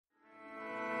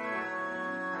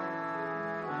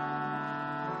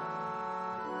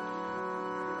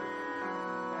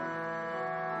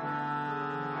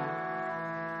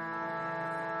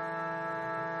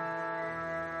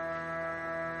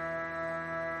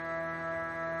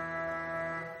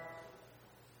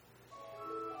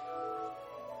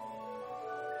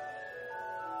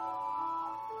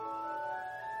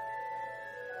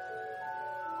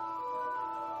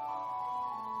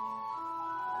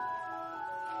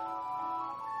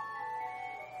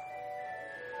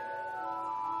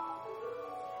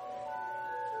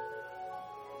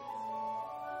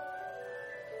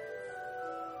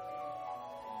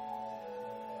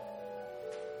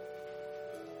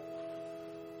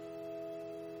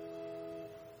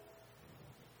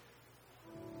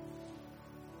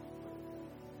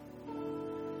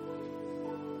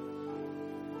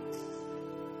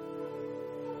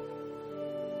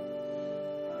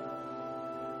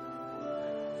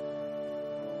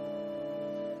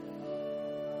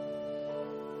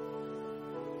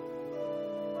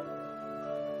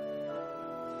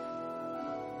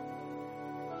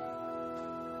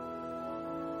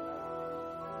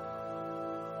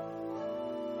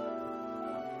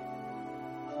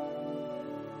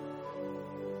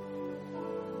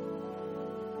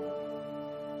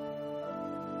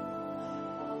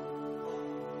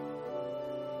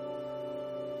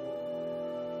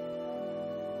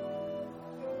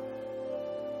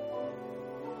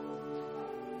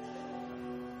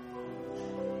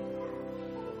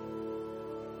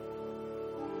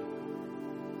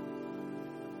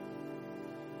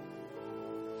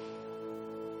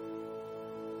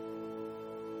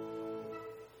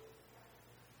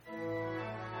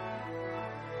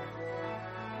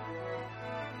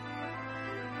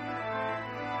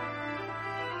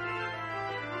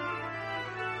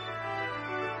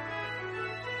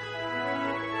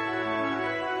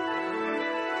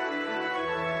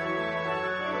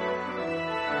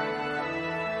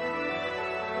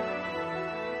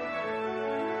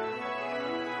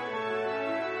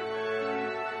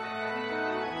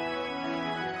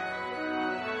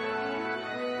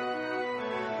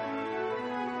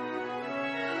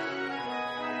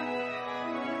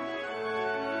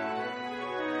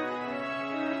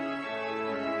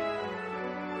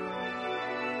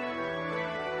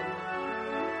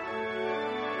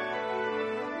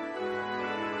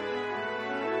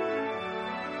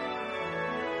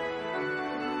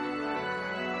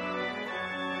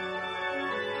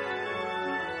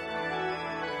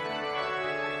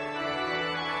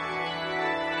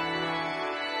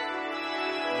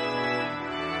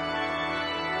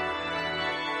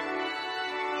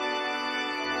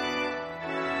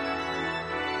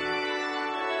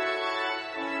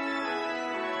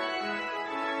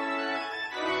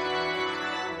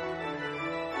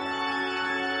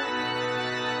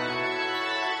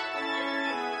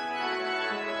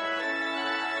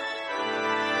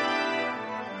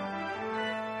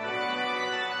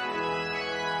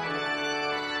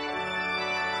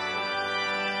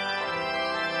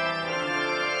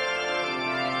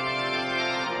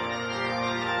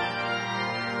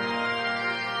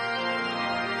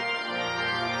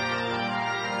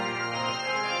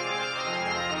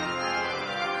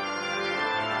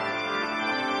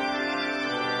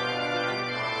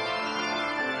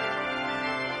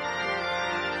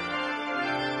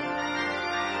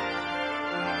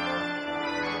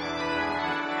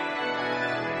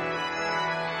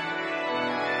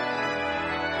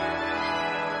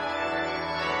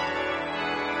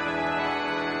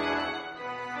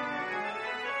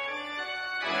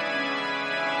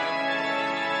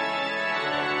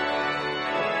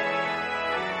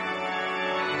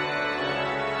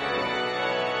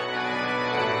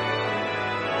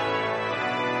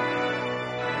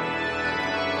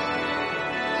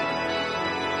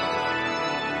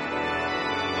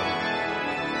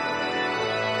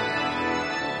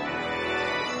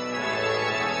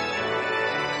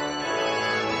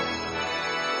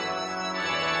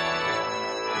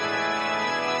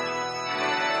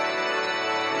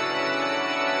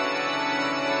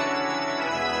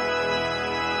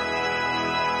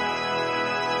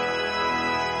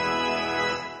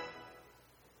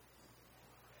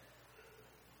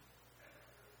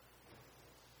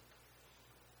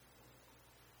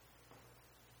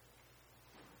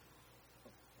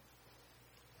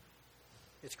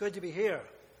It's good to be here.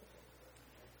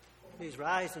 Please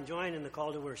rise and join in the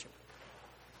call to worship.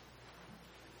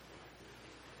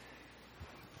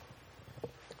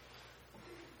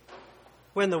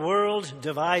 When the world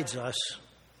divides us,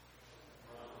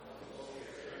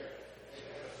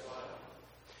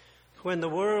 when the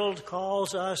world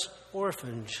calls us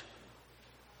orphans,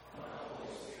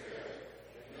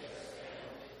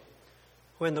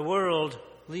 when the world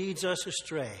leads us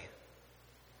astray,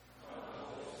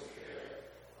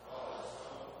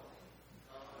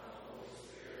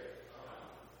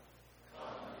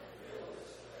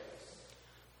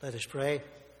 let us pray.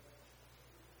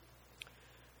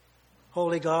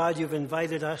 Holy God, you've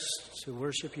invited us to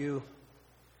worship you.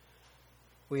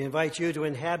 We invite you to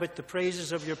inhabit the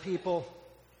praises of your people.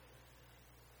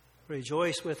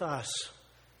 Rejoice with us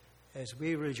as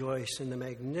we rejoice in the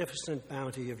magnificent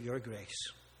bounty of your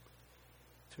grace.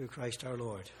 Through Christ our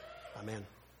Lord. Amen.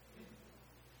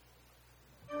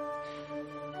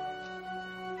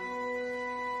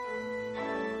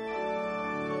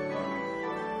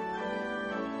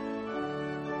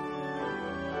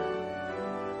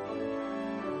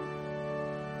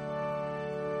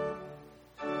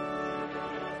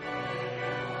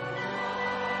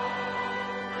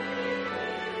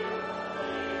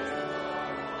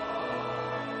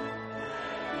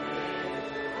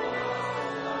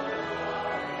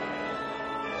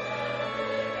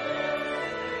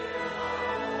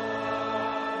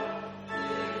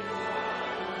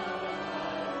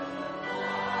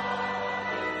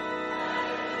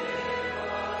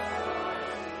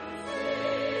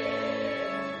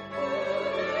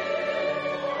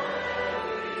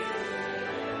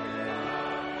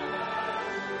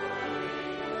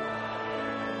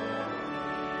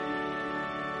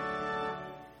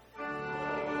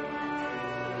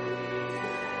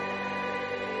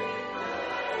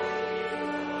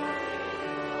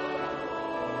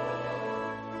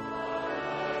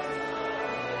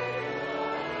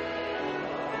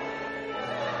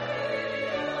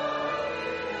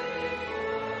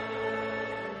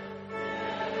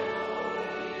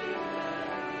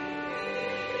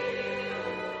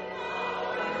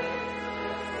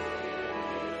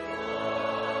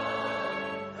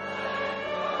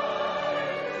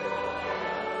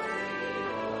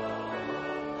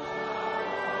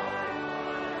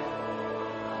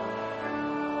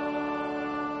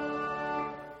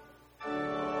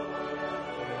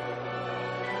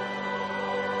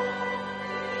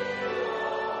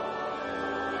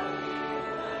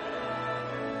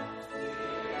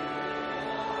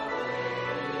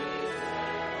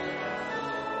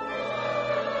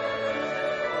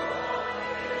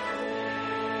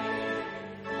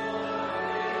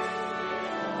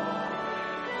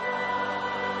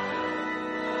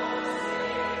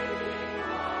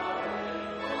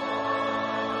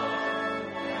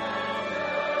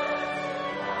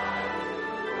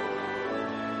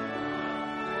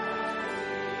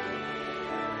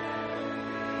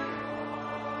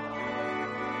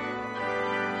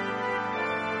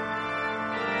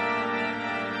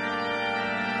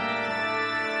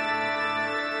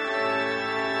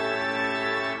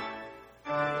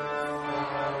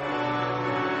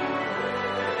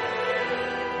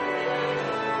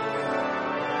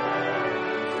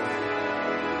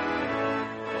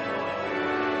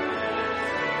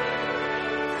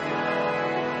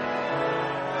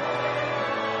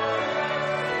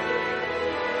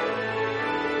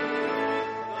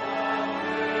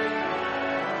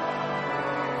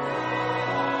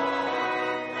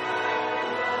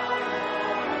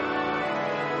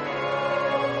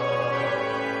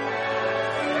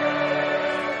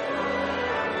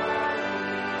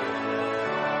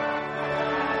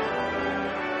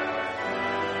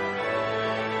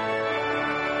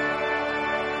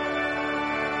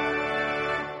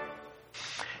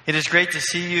 It is great to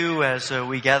see you as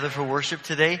we gather for worship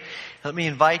today. Let me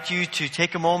invite you to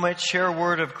take a moment, share a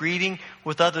word of greeting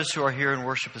with others who are here in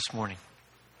worship this morning.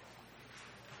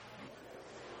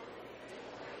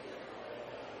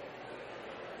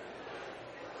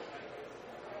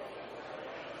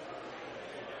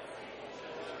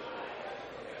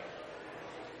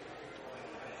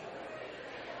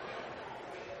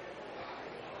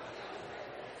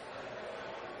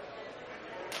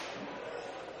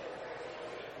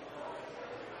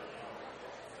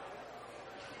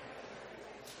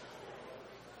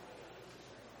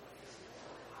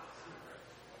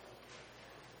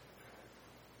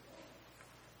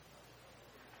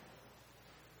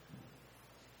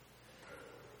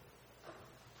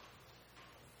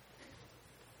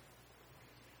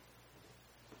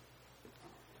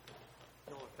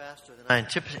 Faster than I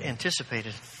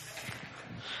anticipated.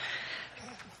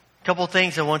 A couple of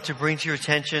things I want to bring to your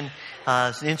attention.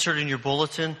 It's an insert in your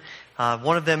bulletin.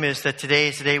 One of them is that today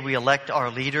is the day we elect our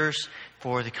leaders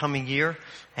for the coming year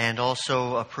and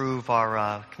also approve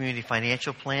our community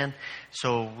financial plan.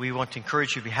 So we want to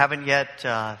encourage you, if you haven't yet,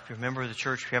 if you're a member of the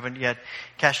church, if you haven't yet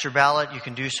cast your ballot, you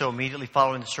can do so immediately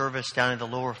following the service down in the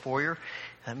lower foyer.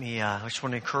 I just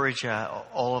want to encourage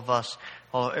all of us,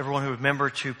 everyone who is a member,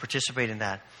 to participate in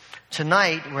that.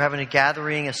 Tonight, we're having a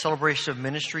gathering, a celebration of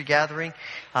ministry gathering.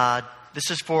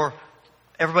 This is for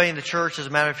everybody in the church.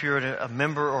 Doesn't matter if you're a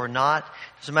member or not.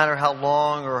 Doesn't matter how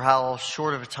long or how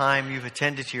short of a time you've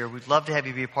attended here. We'd love to have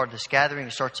you be a part of this gathering.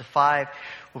 It starts at 5.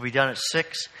 We'll be done at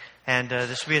 6. And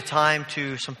this will be a time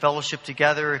to some fellowship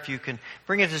together. If you can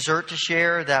bring a dessert to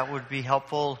share, that would be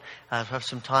helpful. Have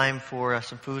some time for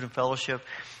some food and fellowship.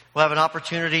 We'll have an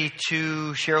opportunity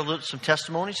to share some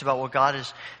testimonies about what God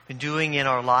has been doing in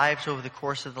our lives over the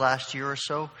course of the last year or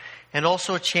so. And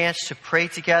also a chance to pray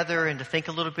together and to think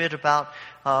a little bit about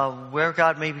where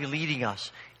God may be leading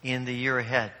us in the year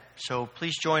ahead. So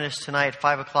please join us tonight at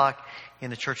 5 o'clock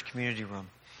in the church community room.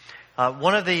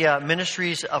 One of the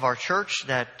ministries of our church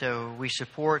that we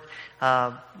support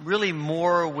really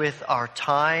more with our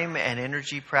time and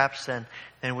energy perhaps than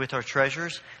with our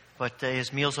treasures, but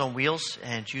is Meals on Wheels,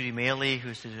 and Judy Maley,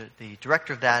 who's the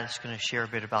director of that, is going to share a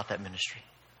bit about that ministry.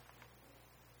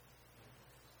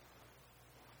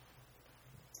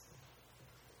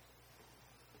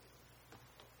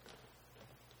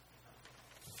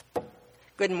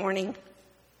 Good morning.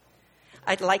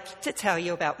 I'd like to tell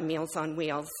you about Meals on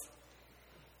Wheels.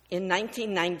 In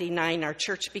 1999, our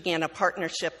church began a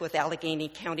partnership with Allegheny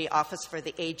County Office for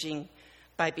the Aging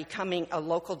by becoming a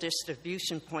local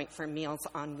distribution point for Meals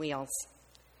on Wheels.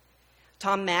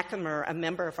 Tom McAmer, a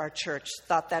member of our church,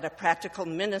 thought that a practical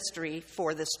ministry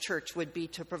for this church would be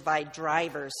to provide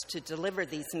drivers to deliver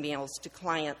these meals to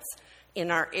clients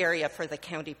in our area for the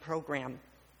county program.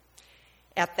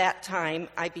 At that time,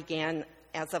 I began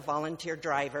as a volunteer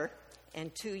driver, and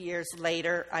 2 years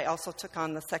later, I also took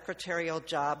on the secretarial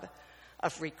job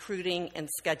of recruiting and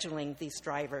scheduling these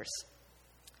drivers.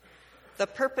 The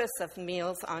purpose of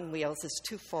Meals on Wheels is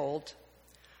twofold.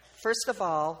 First of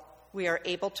all, we are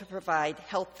able to provide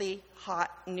healthy,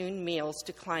 hot noon meals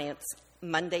to clients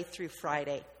Monday through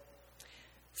Friday.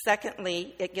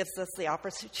 Secondly, it gives us the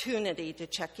opportunity to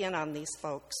check in on these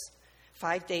folks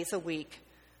 5 days a week,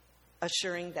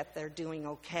 assuring that they're doing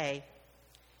okay.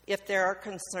 If there are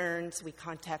concerns, we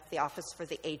contact the Office for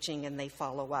the Aging and they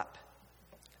follow up.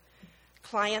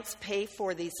 Clients pay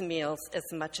for these meals as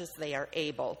much as they are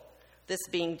able, this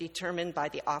being determined by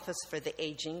the Office for the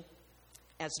Aging.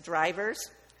 As drivers,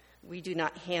 we do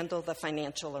not handle the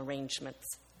financial arrangements.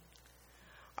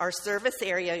 Our service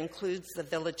area includes the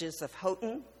villages of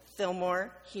Houghton,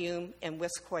 Fillmore, Hume, and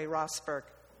Wiskoy-Rossburg.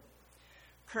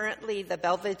 Currently, the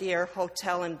Belvedere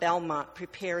Hotel in Belmont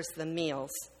prepares the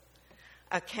meals.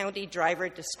 A county driver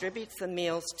distributes the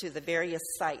meals to the various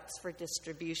sites for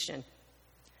distribution.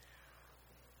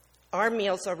 Our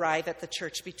meals arrive at the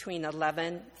church between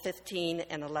 11:15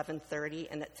 and 11:30,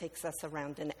 and it takes us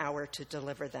around an hour to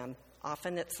deliver them.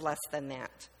 Often it's less than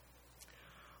that.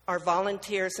 Our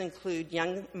volunteers include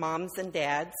young moms and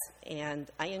dads,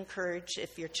 and I encourage,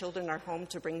 if your children are home,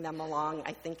 to bring them along.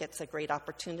 I think it's a great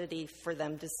opportunity for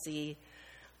them to see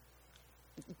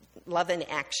love in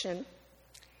action.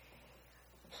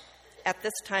 At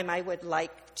this time, I would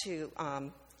like to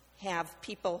have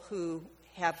people who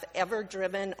have ever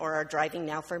driven or are driving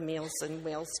now for Meals on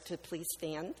Wheels to please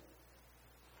stand.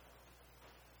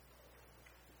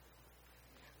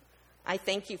 I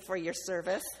thank you for your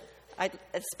service. I'd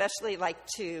especially like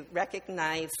to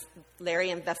recognize Larry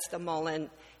Investa-Mullen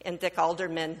and Dick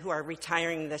Alderman, who are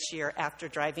retiring this year after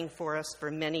driving for us for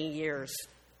many years.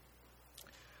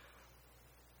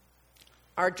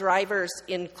 Our drivers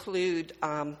include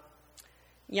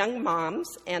young moms,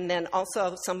 and then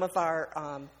also some of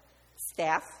our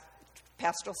staff,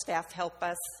 pastoral staff help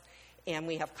us, and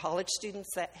we have college students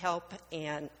that help,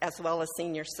 and as well as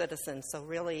senior citizens. So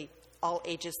really, all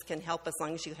ages can help as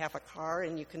long as you have a car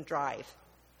and you can drive.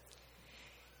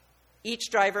 Each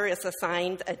driver is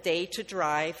assigned a day to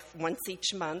drive once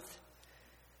each month.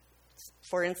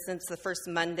 For instance, the first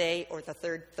Monday or the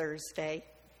third Thursday.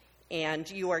 And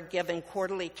you are given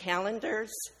quarterly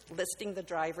calendars listing the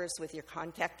drivers with your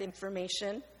contact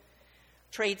information.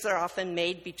 Trades are often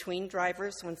made between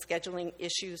drivers when scheduling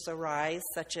issues arise,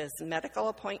 such as medical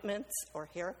appointments or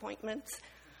hair appointments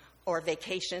or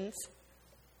vacations.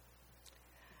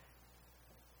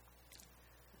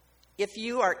 If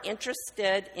you are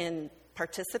interested in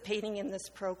participating in this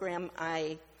program,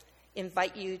 I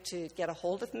invite you to get a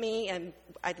hold of me, and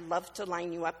I'd love to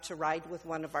line you up to ride with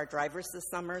one of our drivers this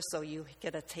summer so you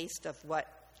get a taste of what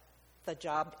the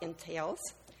job entails.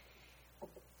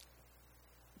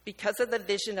 Because of the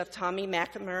vision of Tommy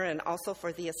McNamara and also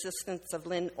for the assistance of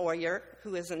Lynn Oyer,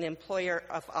 who is an employer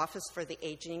of Office for the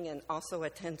Aging and also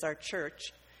attends our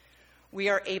church, we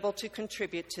are able to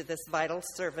contribute to this vital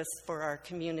service for our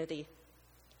community.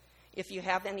 If you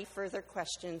have any further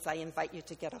questions, I invite you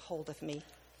to get a hold of me.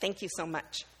 Thank you so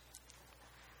much.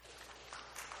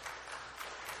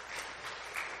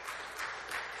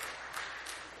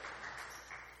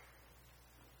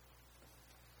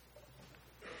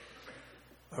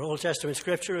 Our Old Testament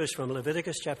scripture is from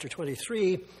Leviticus chapter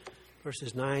 23,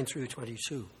 verses 9 through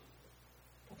 22.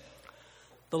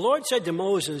 The Lord said to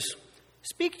Moses,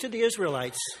 "Speak to the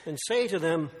Israelites and say to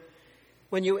them,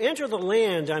 when you enter the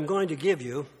land I'm going to give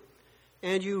you,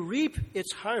 and you reap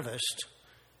its harvest,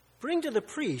 bring to the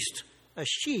priest a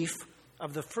sheaf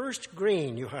of the first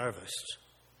grain you harvest.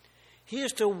 He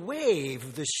is to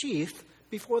wave the sheaf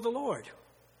before the Lord,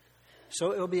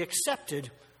 so it will be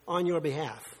accepted on your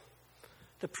behalf.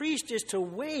 The priest is to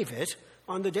wave it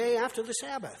on the day after the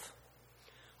Sabbath.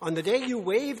 On the day you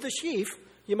wave the sheaf,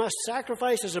 you must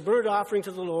sacrifice as a burnt offering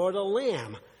to the Lord a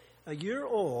lamb, a year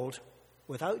old,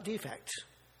 without defect,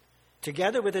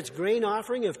 together with its grain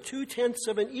offering of 2/10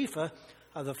 of an ephah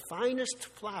of the finest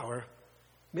flour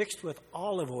mixed with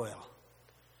olive oil,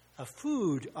 a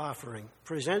food offering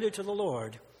presented to the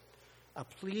Lord, a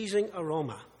pleasing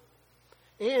aroma,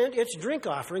 and its drink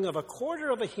offering of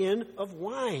 1/4 of a hin of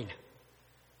wine.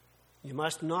 You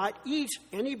must not eat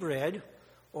any bread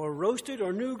or roasted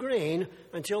or new grain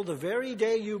until the very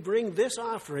day you bring this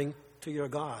offering to your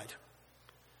God.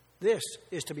 This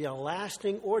is to be a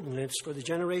lasting ordinance for the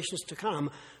generations to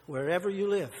come, wherever you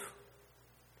live.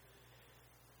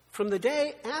 From the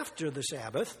day after the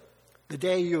Sabbath, the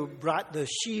day you brought the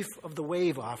sheaf of the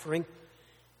wave offering,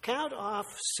 count off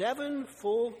 7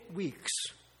 full weeks.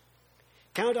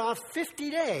 Count off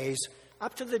 50 days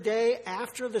up to the day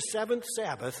after the 7th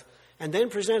Sabbath, and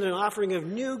then present an offering of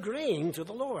new grain to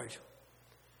the Lord.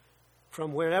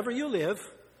 From wherever you live,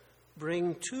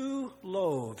 bring 2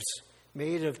 loaves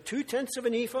made of 2/10 of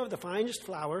an ephah of the finest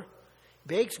flour,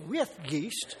 baked with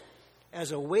yeast,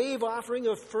 as a wave offering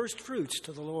of first fruits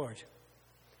to the Lord.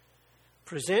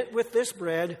 Present with this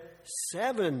bread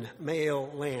 7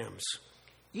 male lambs,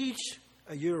 each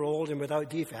a year old and without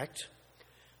defect,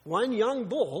 1 young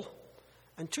bull,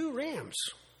 and 2 rams.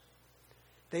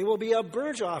 They will be a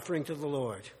burnt offering to the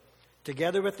Lord,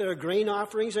 together with their grain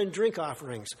offerings and drink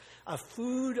offerings, a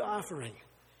food offering,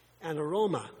 an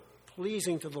aroma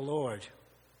pleasing to the Lord.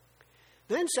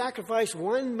 Then sacrifice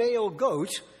 1 male goat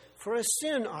for a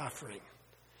sin offering,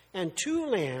 and 2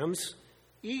 lambs,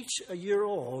 each a year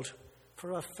old,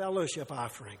 for a fellowship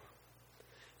offering.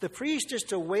 The priest is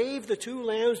to wave the 2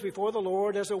 lambs before the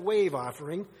Lord as a wave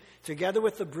offering, together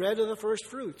with the bread of the first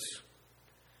fruits.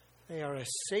 They are a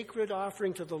sacred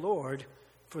offering to the Lord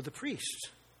for the priest.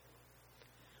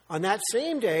 On that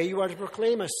same day, you are to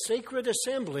proclaim a sacred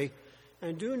assembly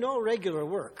and do no regular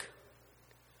work.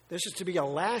 This is to be a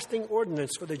lasting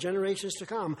ordinance for the generations to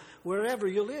come, wherever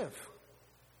you live.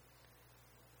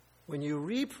 When you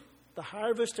reap the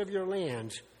harvest of your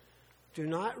land, do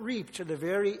not reap to the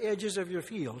very edges of your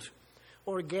field,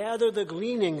 or gather the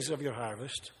gleanings of your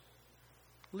harvest.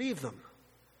 Leave them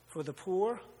for the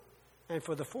poor and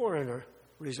for the foreigner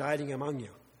residing among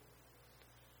you.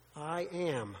 I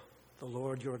am the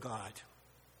Lord your God."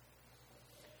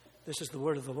 This is the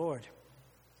word of the Lord.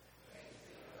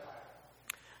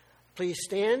 Please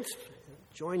stand,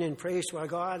 join in praise to our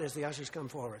God as the ushers come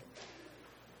forward.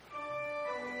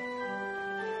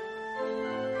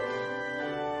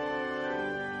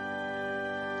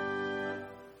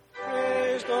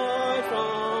 Praise God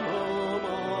from whom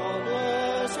all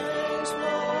blessings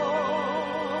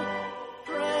flow.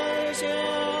 Praise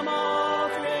Him, all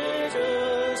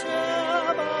praises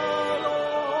here below.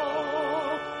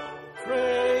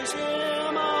 Praise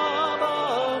Him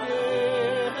above ye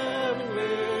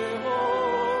heavenly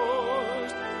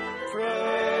host.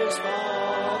 Praise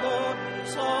Father,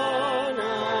 Son,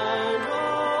 and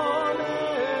Holy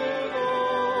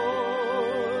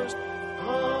Ghost.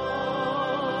 Amen.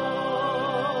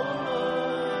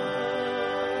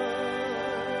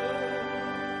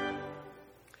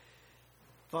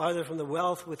 Father, from the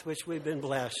wealth with which we've been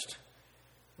blessed,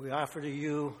 we offer to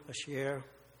you a share.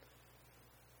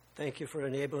 Thank you for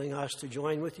enabling us to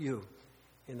join with you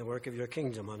in the work of your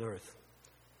kingdom on earth.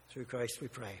 Through Christ we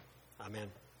pray.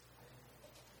 Amen.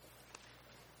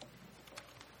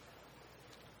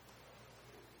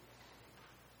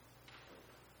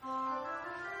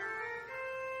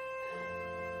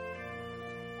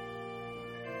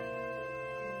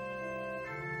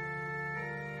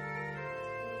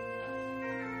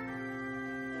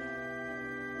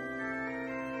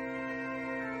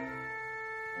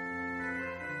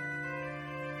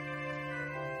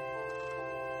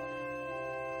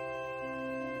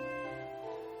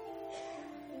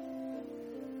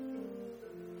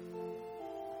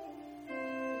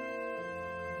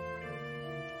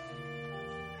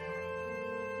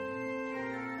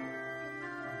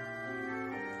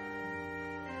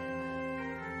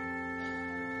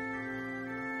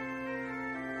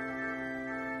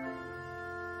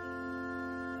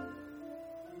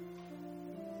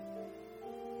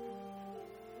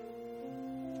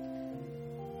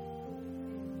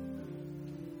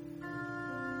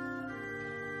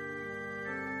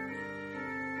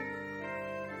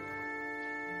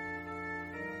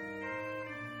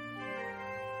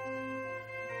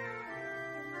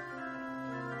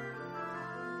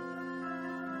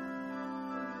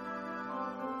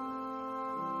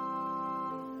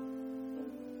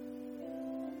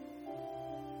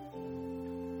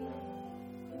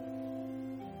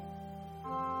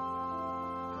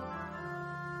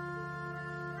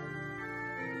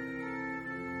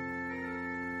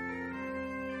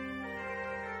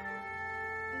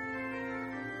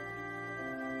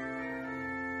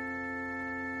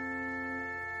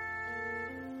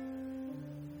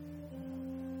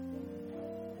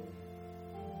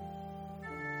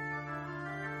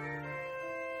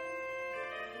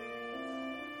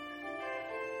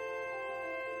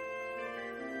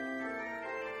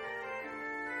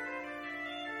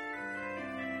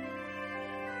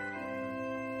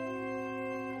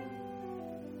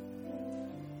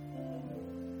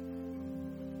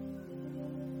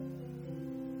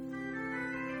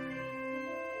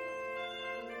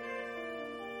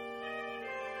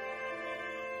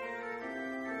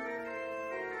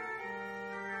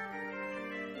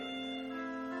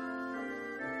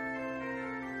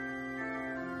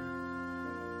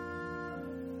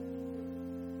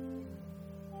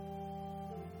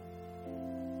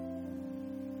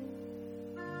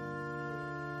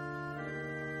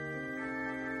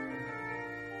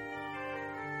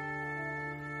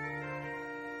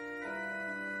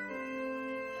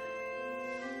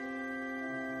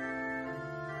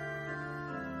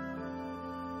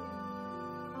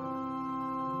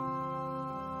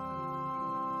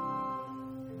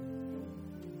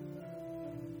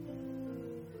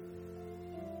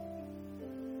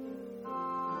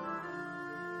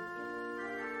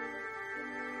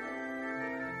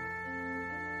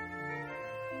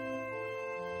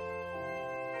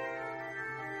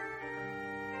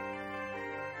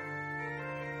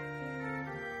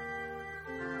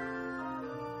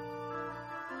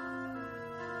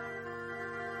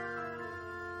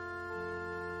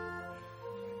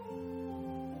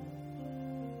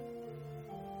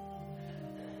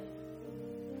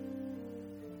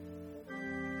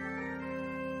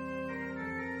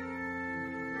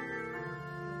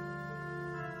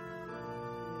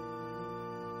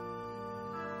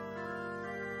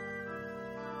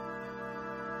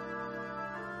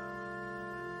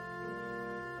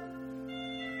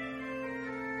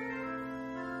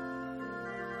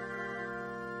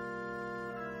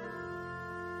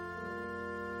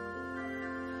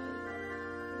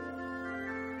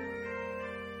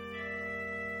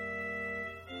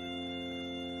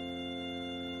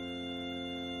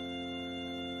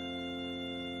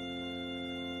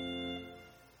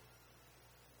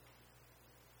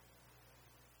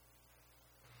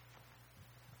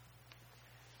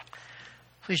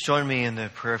 Please join me in the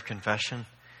prayer of confession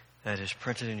that is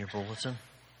printed in your bulletin.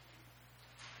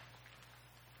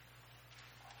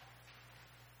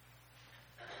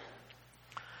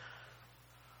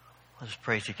 Let us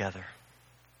pray together.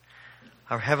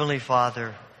 Our Heavenly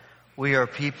Father, we are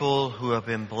people who have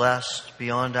been blessed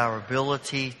beyond our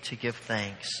ability to give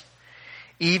thanks.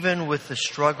 Even with the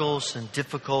struggles and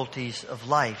difficulties of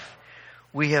life,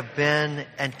 we have been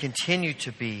and continue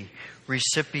to be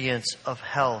recipients of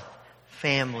health,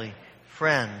 family,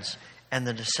 friends, and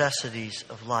the necessities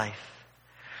of life.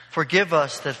 Forgive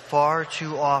us that far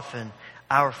too often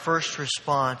our first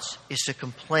response is to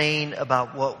complain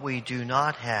about what we do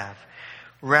not have,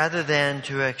 rather than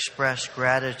to express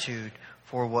gratitude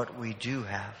for what we do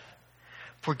have.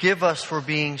 Forgive us for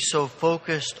being so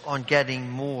focused on getting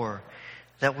more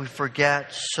that we forget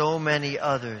so many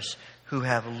others who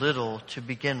have little to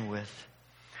begin with.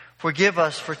 Forgive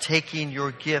us for taking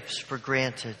your gifts for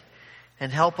granted,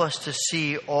 and help us to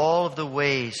see all of the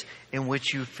ways in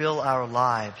which you fill our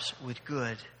lives with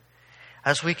good.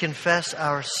 As we confess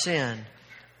our sin,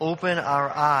 open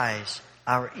our eyes,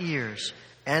 our ears,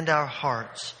 and our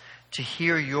hearts to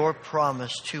hear your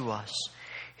promise to us.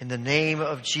 In the name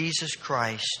of Jesus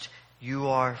Christ, you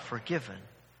are forgiven.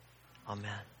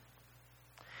 Amen.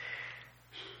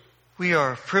 We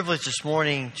are privileged this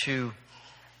morning to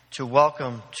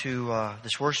welcome to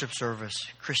this worship service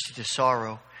Christy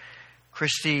DeSaro.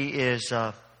 Christy is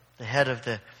the head of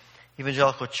the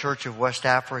Evangelical Church of West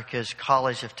Africa's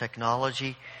College of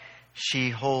Technology. She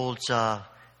holds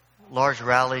large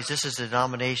rallies. This is a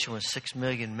denomination with 6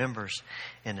 million members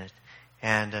in it.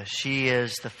 And she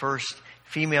is the first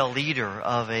female leader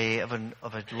of a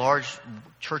large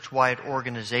church-wide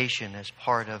organization as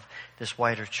part of this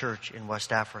wider church in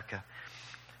West Africa.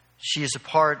 She is a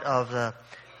part of the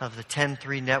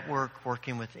 10-3 network,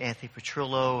 working with Anthony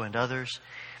Petrillo and others.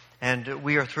 And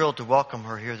we are thrilled to welcome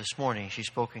her here this morning. She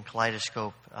spoke in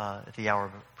Kaleidoscope at the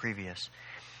hour previous.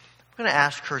 I'm going to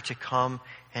ask her to come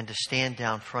and to stand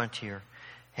down front here.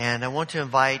 And I want to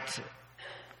invite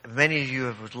many of you,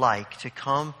 if would like, to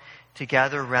come to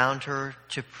gather around her,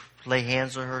 to lay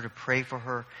hands on her, to pray for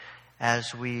her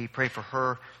as we pray for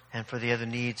her and for the other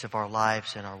needs of our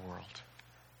lives and our world.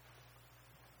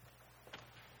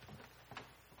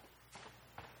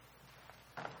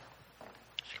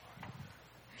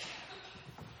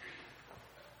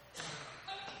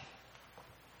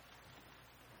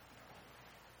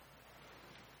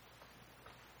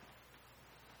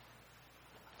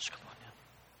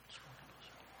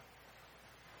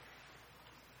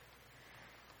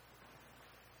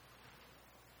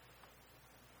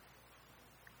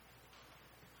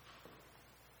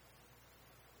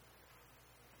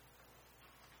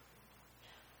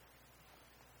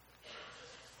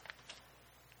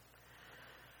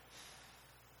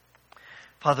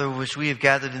 Father, as we have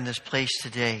gathered in this place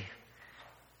today,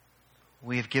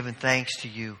 we have given thanks to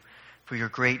you for your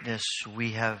greatness.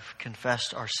 We have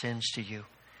confessed our sins to you.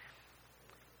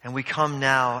 And we come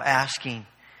now asking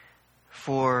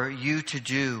for you to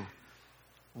do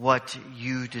what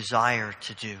you desire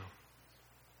to do.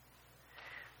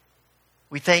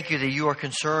 We thank you that you are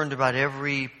concerned about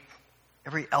every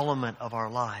element of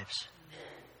our lives.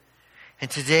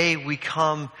 And today we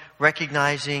come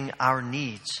recognizing our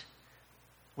needs.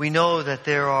 We know that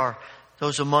there are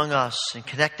those among us and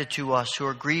connected to us who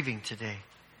are grieving today.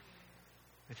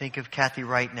 We think of Kathy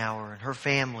Reitnauer and her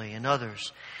family and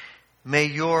others. May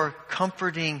your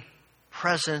comforting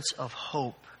presence of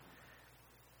hope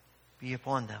be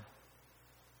upon them.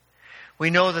 We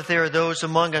know that there are those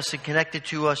among us and connected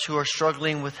to us who are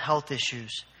struggling with health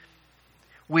issues.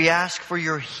 We ask for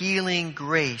your healing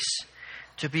grace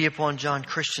to be upon John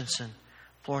Christensen,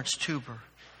 Florence Tuber,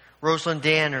 Rosalind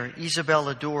Danner,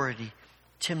 Isabella Doherty,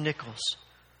 Tim Nichols,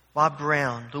 Bob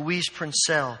Brown, Louise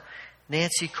Princell,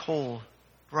 Nancy Cole,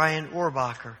 Brian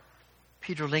Orbacher,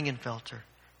 Peter Lingenfelter,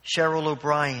 Cheryl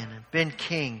O'Brien, Ben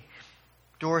King,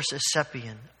 Doris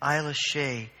Esepian, Isla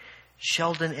Shea,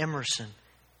 Sheldon Emerson,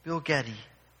 Bill Getty,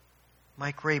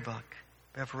 Mike Raybuck,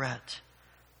 Beverett,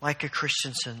 Micah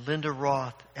Christensen, Linda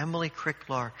Roth, Emily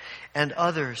Cricklar, and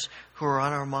others who are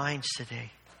on our minds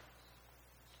today.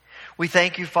 We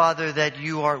thank you, Father, that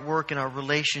you are at work in our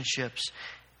relationships.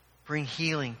 Bring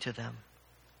healing to them.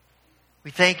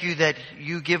 We thank you that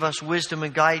you give us wisdom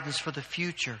and guidance for the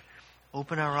future.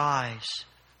 Open our eyes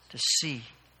to see.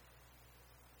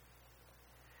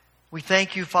 We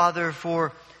thank you, Father,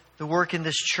 for the work in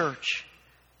this church.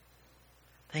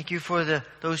 Thank you for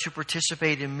those who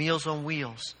participate in Meals on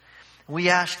Wheels. We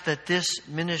ask that this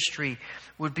ministry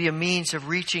would be a means of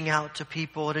reaching out to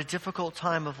people at a difficult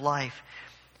time of life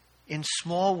in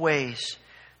small ways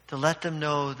to let them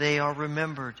know they are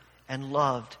remembered and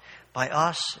loved by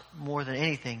us more than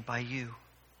anything, by you.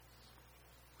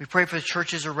 We pray for the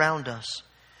churches around us.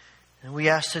 And we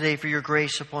ask today for your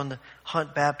grace upon the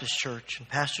Hunt Baptist Church and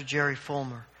Pastor Jerry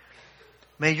Fulmer.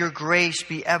 May your grace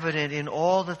be evident in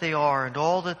all that they are and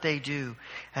all that they do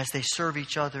as they serve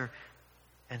each other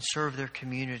and serve their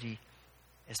community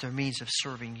as their means of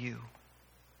serving you.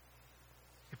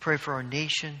 We pray for our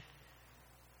nation.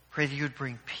 Pray that you would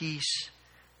bring peace.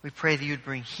 We pray that you would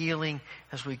bring healing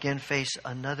as we again face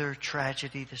another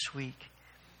tragedy this week.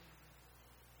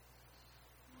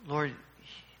 Lord,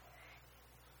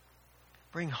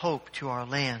 bring hope to our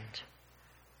land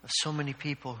of so many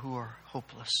people who are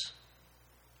hopeless.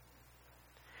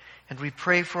 And we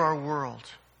pray for our world.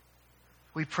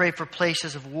 We pray for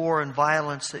places of war and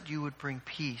violence that you would bring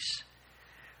peace.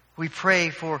 We pray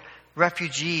for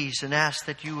refugees and ask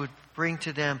that you would bring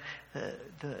to them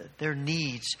their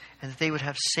needs and that they would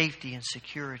have safety and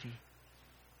security.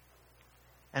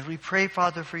 And we pray,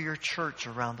 Father, for your church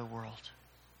around the world.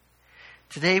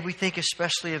 Today we think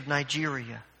especially of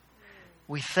Nigeria.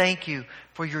 We thank you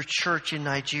for your church in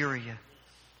Nigeria,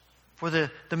 for the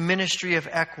ministry of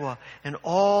ECWA and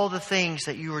all the things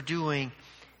that you are doing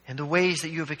and the ways that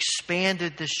you have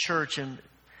expanded this church in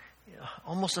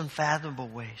almost unfathomable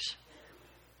ways.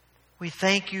 We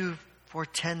thank you for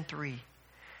 10-3,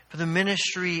 for the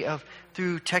ministry of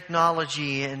through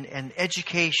technology and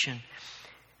education.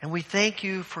 And we thank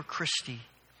you for Christy.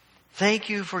 Thank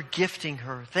you for gifting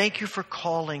her. Thank you for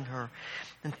calling her.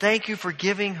 And thank you for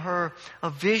giving her a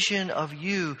vision of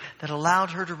you that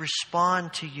allowed her to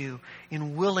respond to you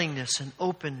in willingness and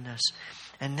openness.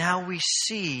 And now we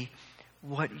see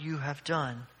what you have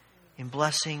done in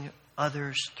blessing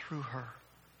others through her.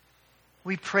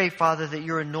 We pray, Father, that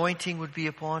your anointing would be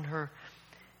upon her,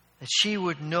 that she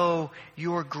would know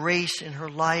your grace in her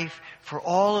life for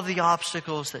all of the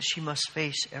obstacles that she must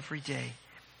face every day.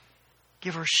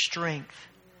 Give her strength.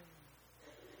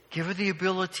 Give her the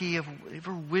ability give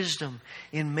her wisdom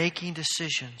in making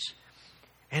decisions.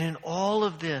 And in all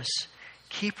of this,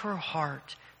 keep her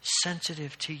heart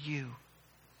sensitive to you.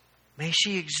 May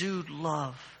she exude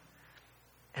love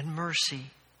and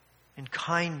mercy and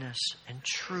kindness and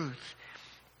truth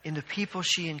in the people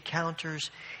she encounters,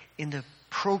 in the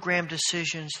program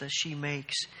decisions that she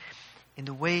makes, in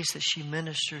the ways that she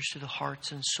ministers to the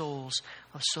hearts and souls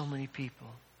of so many people.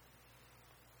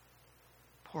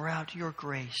 Pour out your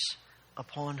grace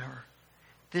upon her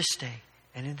this day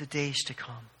and in the days to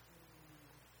come.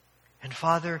 And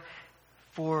Father,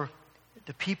 for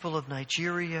the people of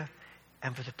Nigeria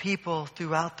and for the people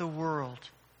throughout the world,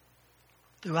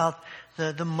 throughout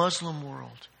the Muslim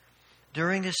world,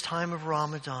 during this time of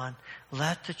Ramadan,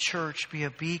 let the church be a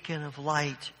beacon of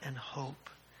light and hope.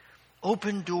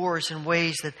 Open doors in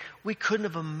ways that we couldn't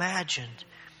have imagined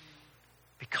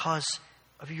because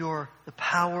of the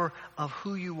power of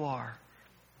who you are.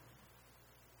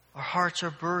 Our hearts are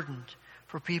burdened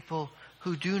for people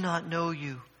who do not know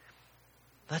you.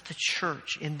 Let the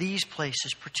church in these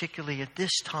places, particularly at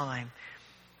this time,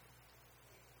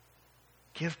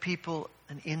 give people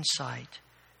an insight,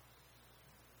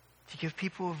 to give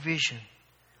people a vision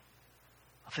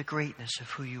of the greatness of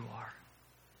who you are.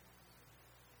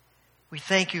 We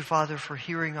thank you, Father, for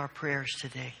hearing our prayers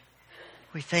today.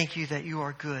 We thank you that you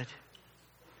are good.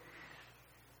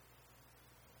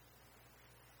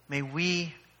 May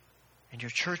we and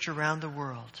your church around the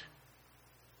world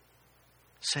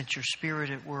sense your Spirit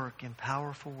at work in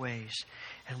powerful ways.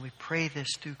 And we pray this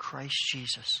through Christ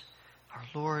Jesus, our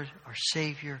Lord, our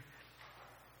Savior,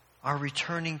 our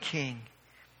returning King,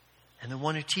 and the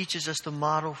one who teaches us the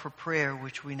model for prayer,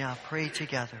 which we now pray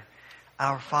together.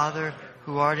 Our Father,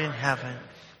 who art in heaven,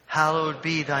 hallowed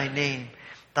be thy name.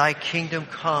 Thy kingdom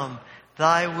come,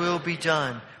 thy will be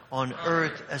done on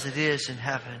earth as it is in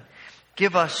heaven.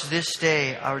 Give us this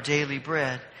day our daily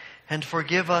bread, and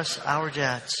forgive us our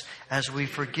debts as we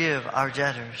forgive our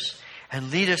debtors.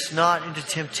 And lead us not into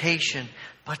temptation,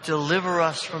 but deliver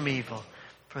us from evil.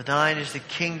 For thine is the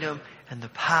kingdom and the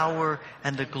power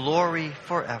and the glory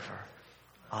forever.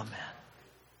 Amen.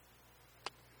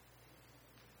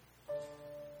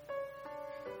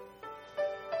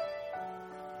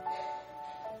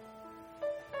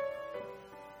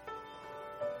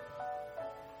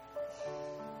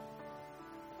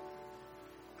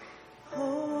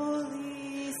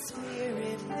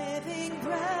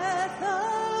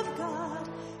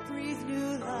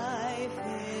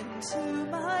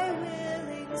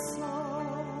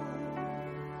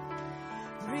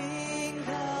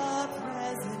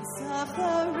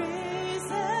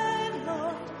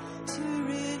 To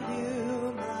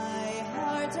renew my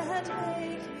heart and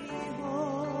make me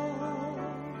whole.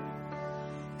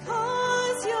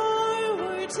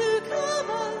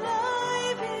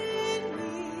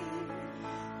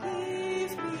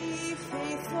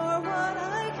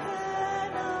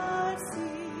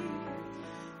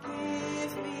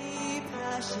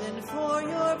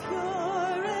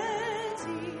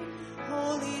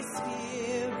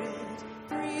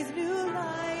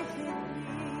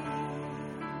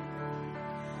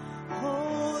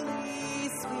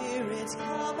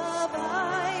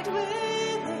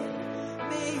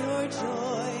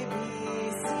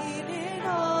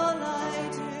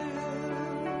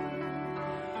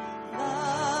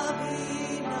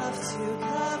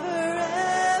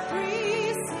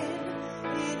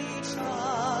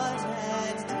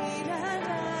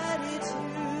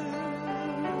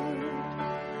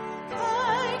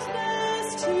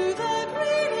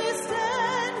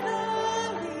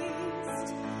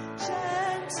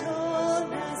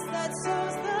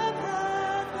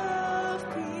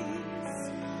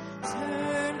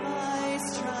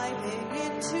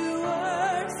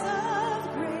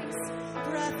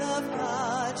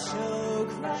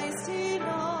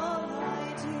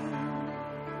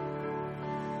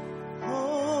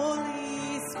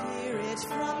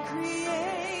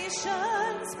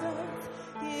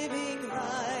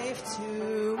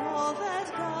 through all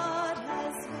that God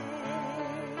has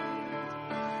made.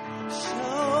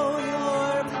 Show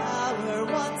your power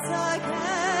once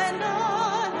again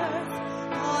on earth.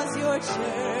 Cause your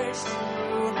church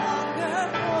to hunger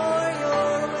for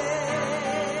your ways.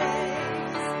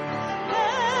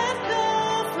 Let the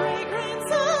fragrance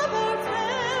of our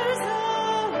prayers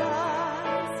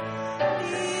arise.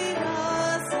 Lead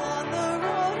us on the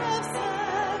road of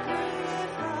sacrifice,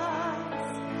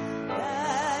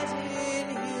 that in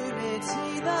unity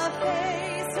the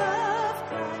face of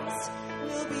Christ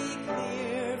will be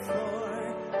clear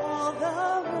for all the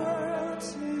world to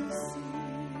see.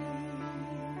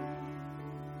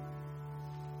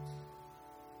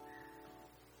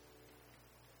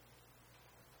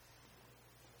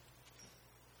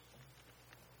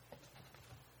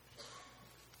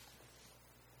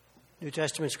 New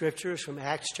Testament scriptures from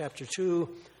Acts chapter 2,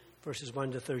 verses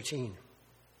 1 to 13.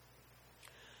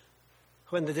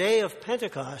 When the day of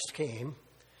Pentecost came,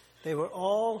 they were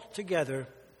all together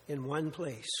in one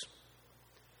place.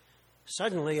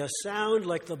 Suddenly, a sound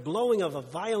like the blowing of a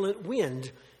violent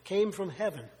wind came from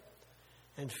heaven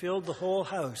and filled the whole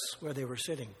house where they were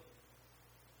sitting.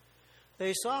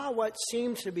 They saw what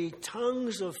seemed to be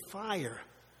tongues of fire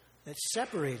that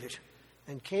separated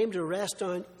and came to rest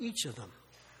on each of them.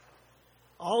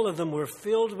 All of them were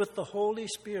filled with the Holy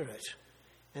Spirit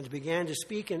and began to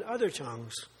speak in other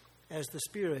tongues as the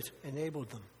Spirit enabled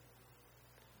them.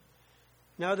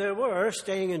 Now there were,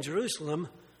 staying in Jerusalem,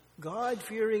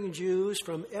 God-fearing Jews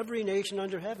from every nation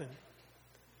under heaven.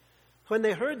 When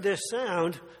they heard this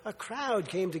sound, a crowd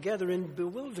came together in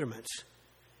bewilderment,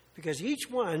 because each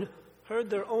one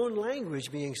heard their own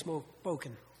language being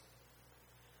spoken.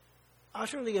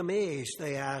 Utterly amazed,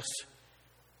 they asked,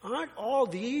 "Aren't all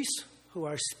these who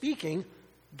are speaking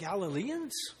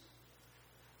Galileans?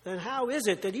 Then how is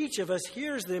it that each of us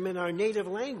hears them in our native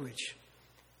language?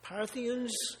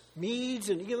 Parthians, Medes,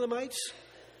 and Elamites,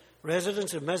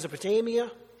 residents of Mesopotamia,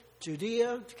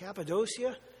 Judea,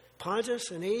 Cappadocia,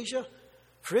 Pontus and Asia,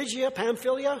 Phrygia,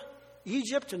 Pamphylia,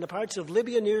 Egypt, and the parts of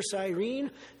Libya near Cyrene,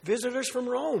 visitors from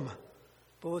Rome,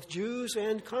 both Jews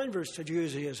and converts to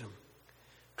Judaism,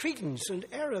 Cretans and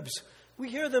Arabs. We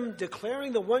hear them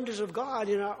declaring the wonders of God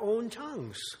in our own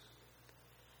tongues."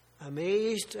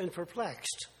 Amazed and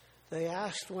perplexed, they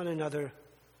asked one another,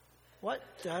 "What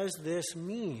does this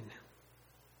mean?"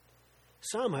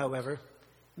 Some, however,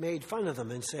 made fun of them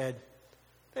and said,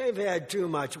 "They've had too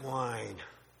much wine."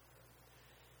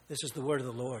 This is the word of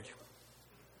the Lord.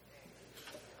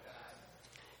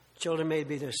 Children may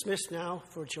be dismissed now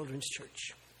for Children's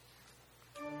Church.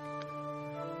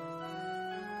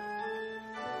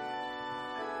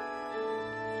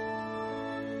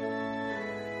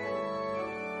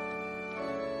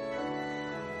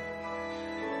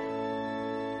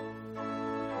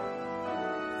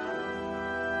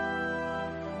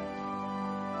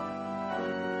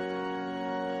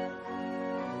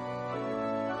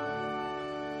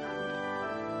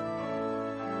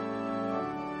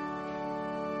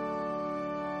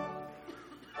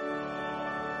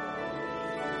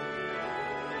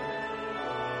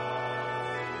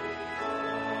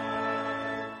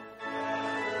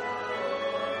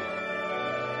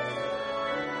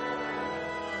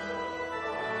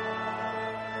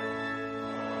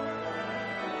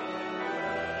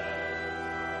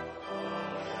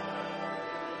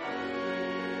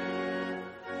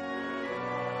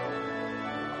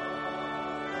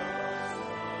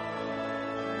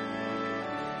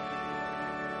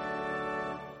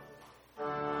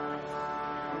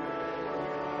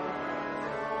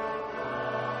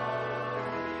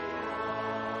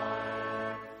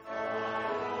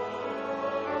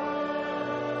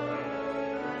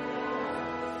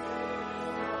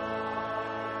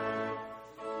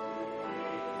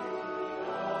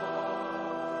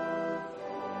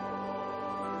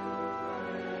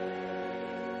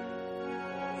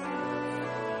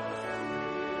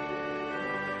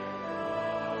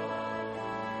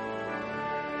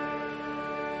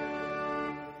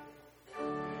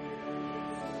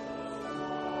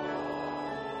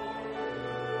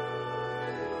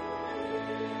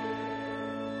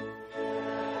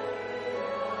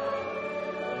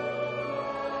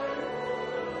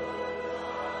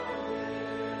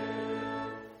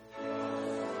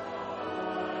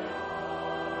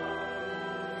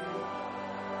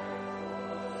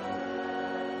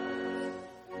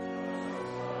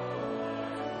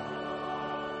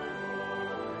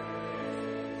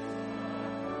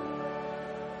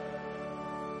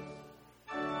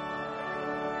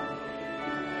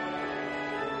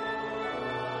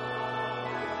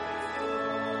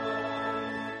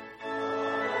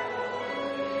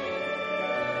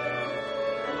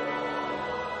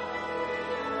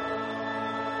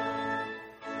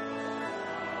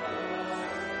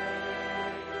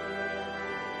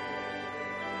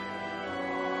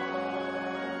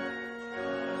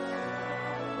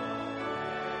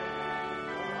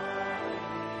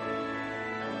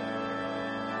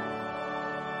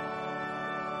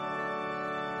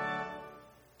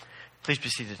 Please be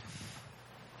seated.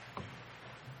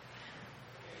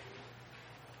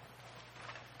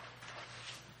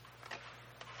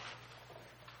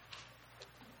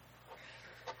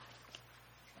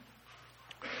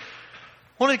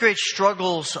 One of the great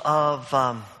struggles of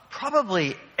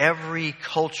probably every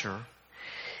culture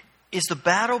is the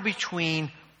battle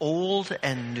between old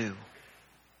and new.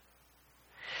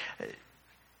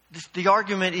 The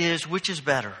argument is, which is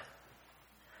better?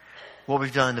 What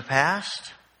we've done in the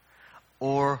past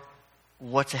or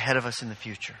what's ahead of us in the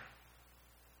future?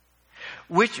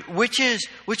 Which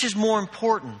is more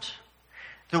important?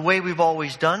 The way we've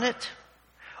always done it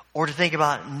or to think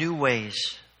about new ways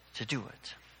to do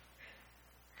it?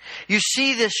 You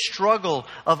see this struggle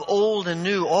of old and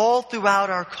new all throughout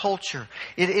our culture.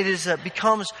 It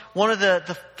becomes one of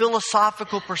the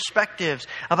philosophical perspectives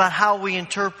about how we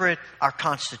interpret our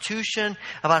Constitution,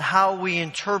 about how we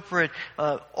interpret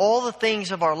all the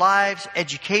things of our lives,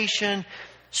 education,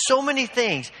 so many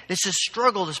things. This is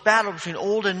struggle, this battle between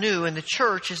old and new, and the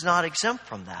church is not exempt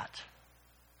from that.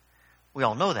 We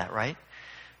all know that, right?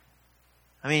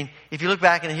 I mean, if you look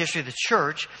back in the history of the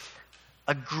church,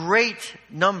 a great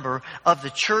number of the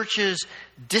church's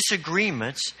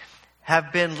disagreements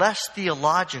have been less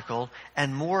theological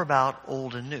and more about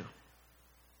old and new.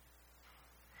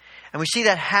 And we see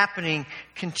that happening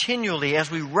continually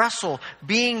as we wrestle,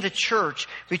 being the church,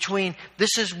 between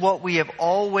this is what we have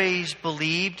always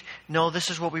believed, no, this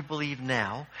is what we believe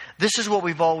now. This is what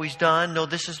we've always done, no,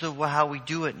 this is how we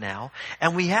do it now.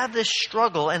 And we have this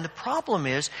struggle, and the problem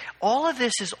is, all of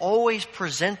this is always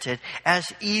presented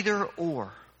as either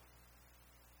or.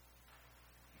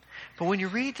 But when you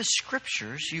read the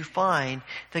Scriptures, you find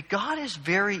that God is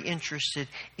very interested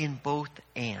in both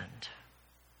and.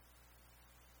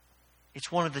 It's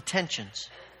one of the tensions.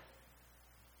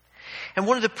 And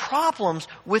one of the problems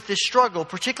with this struggle,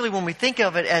 particularly when we think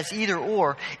of it as either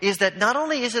or, is that not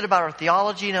only is it about our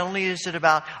theology, not only is it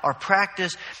about our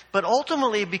practice, but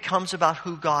ultimately it becomes about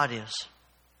who God is,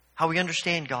 how we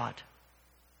understand God.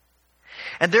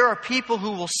 And there are people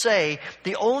who will say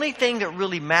the only thing that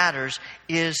really matters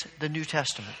is the New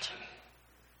Testament.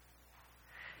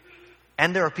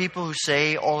 And there are people who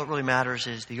say all that really matters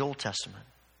is the Old Testament.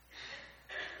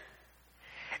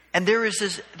 And there is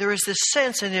this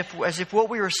sense, as if what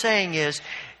we were saying is,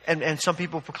 and some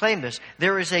people proclaim this,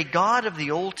 there is a God of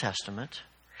the Old Testament,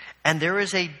 and there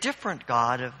is a different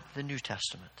God of the New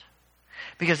Testament.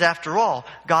 Because after all,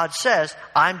 God says,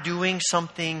 I'm doing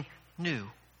something new.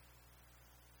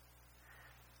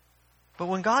 But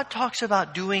when God talks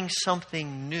about doing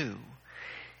something new,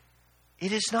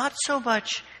 it is not so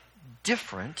much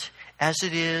different as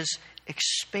it is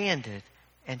expanded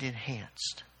and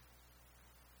enhanced.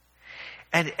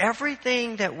 And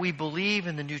everything that we believe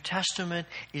in the New Testament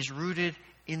is rooted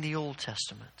in the Old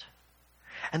Testament.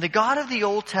 And the God of the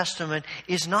Old Testament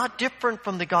is not different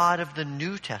from the God of the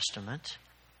New Testament.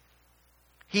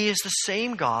 He is the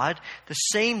same God, the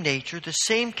same nature, the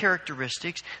same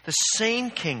characteristics, the same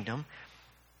kingdom.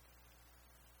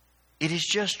 It is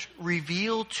just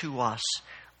revealed to us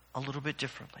a little bit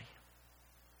differently.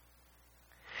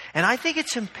 And I think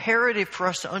it's imperative for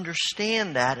us to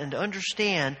understand that, and to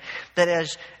understand that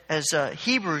as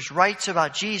Hebrews writes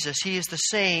about Jesus, He is the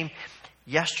same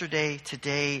yesterday,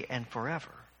 today, and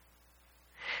forever.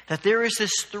 That there is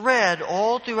this thread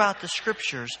all throughout the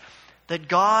Scriptures that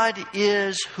God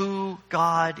is who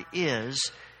God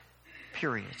is,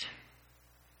 period.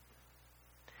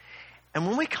 And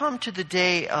when we come to the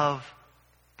day of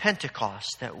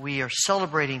Pentecost that we are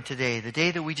celebrating today, the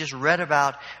day that we just read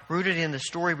about, rooted in the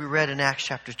story we read in Acts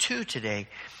chapter 2 today,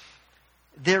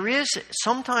 there is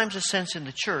sometimes a sense in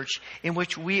the church in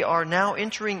which we are now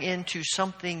entering into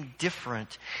something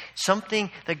different,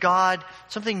 something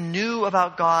new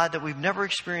about God that we've never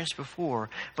experienced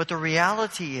before. But the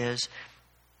reality is,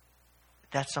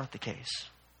 that's not the case.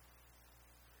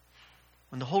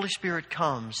 When the Holy Spirit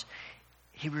comes,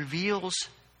 He reveals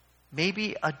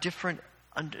maybe a different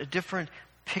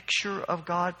picture of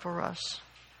God for us,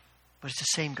 but it's the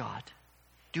same God,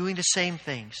 doing the same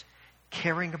things,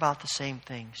 caring about the same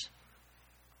things.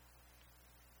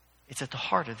 It's at the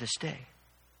heart of this day.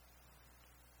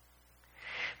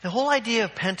 The whole idea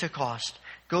of Pentecost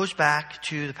goes back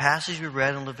to the passage we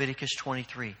read in Leviticus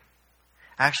 23.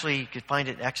 Actually, you could find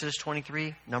it in Exodus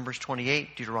 23, Numbers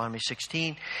 28, Deuteronomy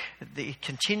 16. They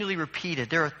continually repeated.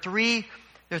 There are three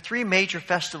major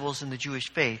festivals in the Jewish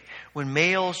faith when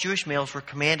Jewish males were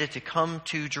commanded to come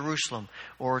to Jerusalem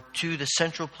or to the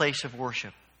central place of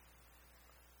worship.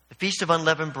 The Feast of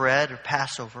Unleavened Bread, or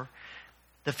Passover,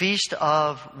 the Feast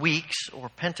of Weeks, or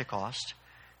Pentecost,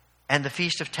 and the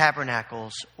Feast of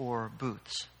Tabernacles, or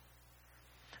Booths.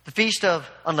 The Feast of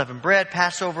Unleavened Bread,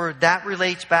 Passover, that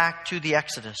relates back to the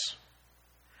Exodus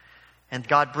and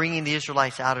God bringing the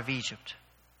Israelites out of Egypt.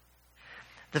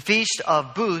 The Feast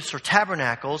of Booths or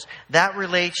Tabernacles, that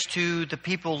relates to the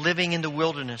people living in the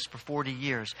wilderness for 40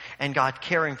 years and God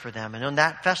caring for them. And on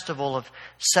that festival of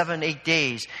 7-8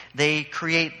 days, they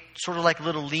create sort of like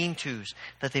little lean-tos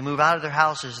that they move out of their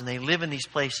houses and they live in these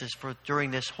places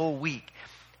during this whole week.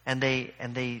 And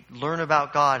they learn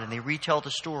about God and they retell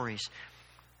the stories.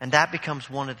 And that becomes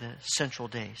one of the central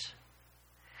days.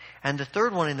 And the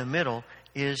third one in the middle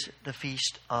is the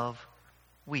Feast of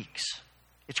Weeks.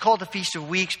 It's called the Feast of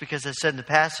Weeks because it said in the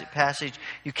passage,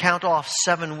 you count off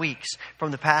 7 weeks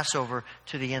from the Passover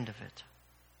to the end of it.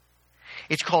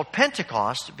 It's called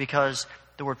Pentecost because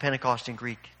the word Pentecost in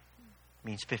Greek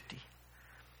means 50.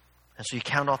 And so you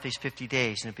count off these 50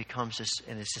 days and it becomes this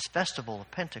festival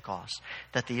of Pentecost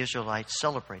that the Israelites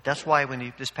celebrate. That's why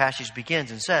when this passage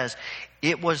begins and says,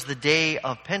 it was the day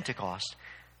of Pentecost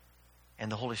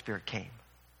and the Holy Spirit came.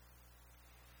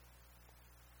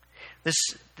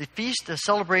 The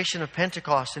celebration of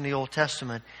Pentecost in the Old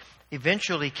Testament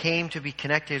eventually came to be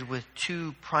connected with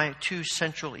two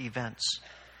central events.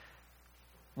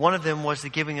 One of them was the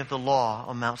giving of the law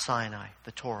on Mount Sinai,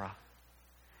 the Torah.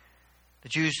 The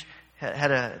Jews have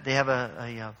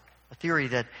a theory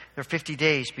that there are 50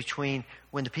 days between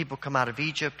when the people come out of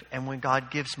Egypt and when God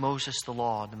gives Moses the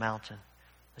law on the mountain.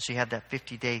 And so you have that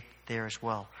 50 day there as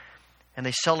well. And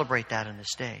they celebrate that on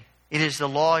this day. The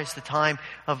law is the time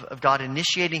of God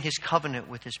initiating His covenant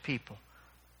with His people.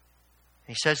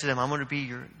 And He says to them,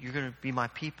 you're going to be my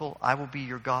people. I will be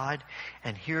your God.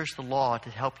 And here's the law to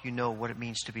help you know what it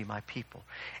means to be my people.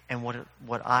 And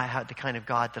the kind of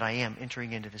God that I am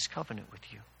entering into this covenant with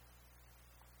you.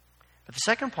 But the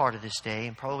second part of this day,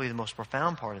 and probably the most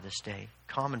profound part of this day,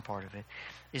 common part of it,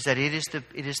 is that it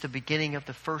is the beginning of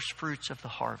the first fruits of the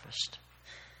harvest.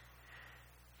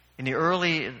 In the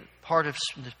early part of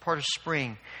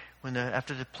spring,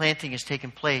 after the planting has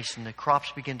taken place and the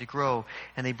crops begin to grow,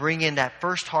 and they bring in that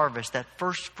first harvest, that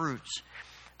first fruits,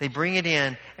 they bring it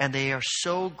in, and they are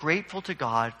so grateful to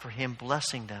God for Him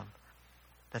blessing them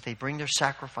that they bring their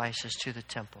sacrifices to the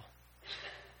temple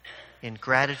in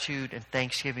gratitude and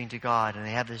thanksgiving to God. And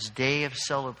they have this day of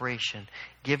celebration,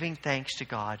 giving thanks to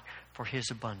God for His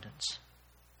abundance.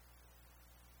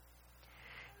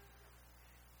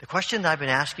 The question that I've been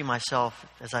asking myself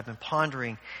as I've been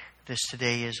pondering this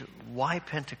today is, why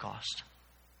Pentecost?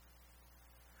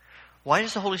 Why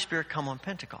does the Holy Spirit come on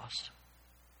Pentecost?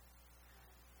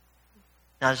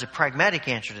 Now, there's a pragmatic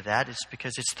answer to that. It's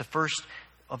because it's the first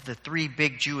of the 3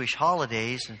 big Jewish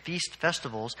holidays and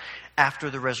festivals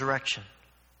after the resurrection.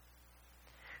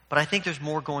 But I think there's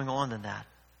more going on than that.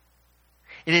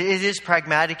 It is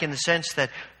pragmatic in the sense that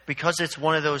because it's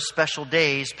one of those special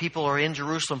days, people are in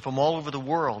Jerusalem from all over the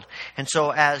world. And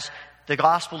so as the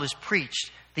gospel is preached,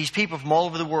 these people from all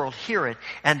over the world hear it,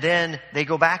 and then they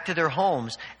go back to their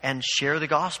homes and share the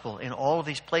gospel in all of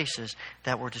these places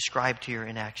that were described here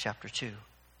in Acts chapter 2.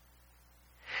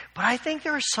 But I think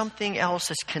there is something else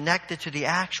that's connected to the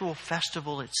actual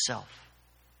festival itself.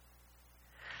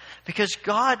 Because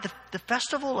the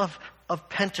festival of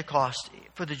Pentecost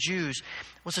for the Jews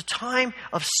was a time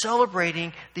of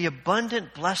celebrating the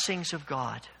abundant blessings of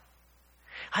God.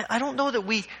 I don't know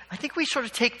that I think we sort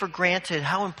of take for granted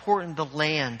how important the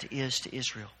land is to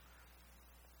Israel.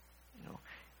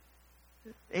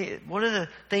 One of the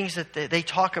things that they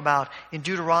talk about in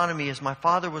Deuteronomy is, my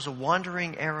father was a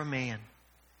wandering Aramean.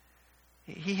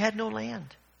 He had no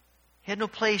land. He had no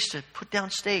place to put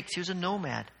down stakes. He was a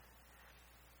nomad.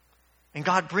 And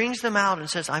God brings them out and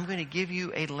says, I'm going to give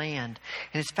you a land.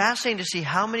 And it's fascinating to see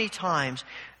how many times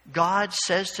God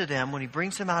says to them when He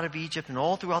brings them out of Egypt and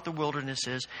all throughout the wilderness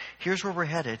is, here's where we're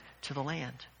headed, to the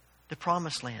land, the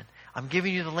promised land. I'm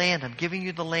giving you the land. I'm giving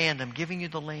you the land. I'm giving you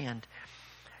the land.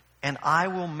 And I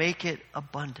will make it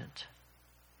abundant.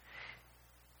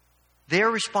 Their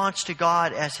response to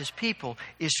God as His people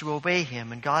is to obey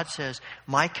Him. And God says,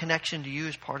 my connection to you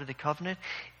as part of the covenant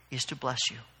is to bless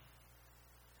you.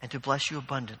 And to bless you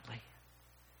abundantly.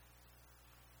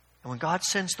 And when God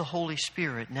sends the Holy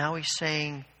Spirit, now He's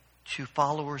saying to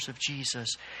followers of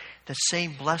Jesus, the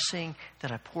same blessing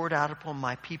that I poured out upon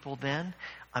my people then,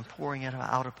 I'm pouring it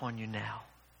out upon you now.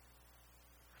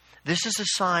 This is a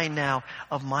sign now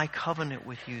of my covenant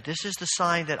with you. This is the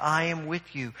sign that I am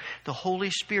with you. The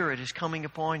Holy Spirit is coming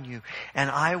upon you,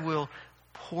 and I will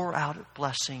pour out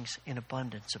blessings in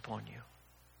abundance upon you.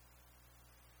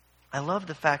 I love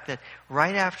the fact that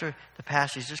right after the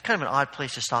passage, there's kind of an odd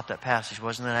place to stop that passage,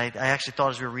 wasn't it? I actually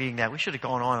thought as we were reading that, we should have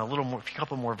gone on a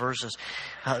couple more verses.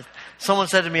 Someone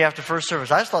said to me after first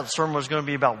service, I just thought the sermon was going to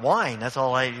be about wine. That's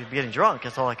all getting drunk.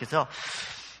 That's all I could tell.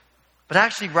 But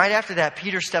actually, right after that,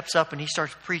 Peter steps up and he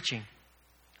starts preaching.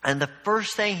 And the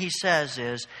first thing he says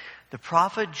is, the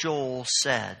prophet Joel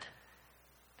said,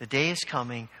 the day is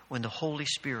coming when the Holy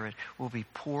Spirit will be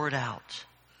poured out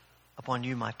upon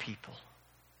you, my people.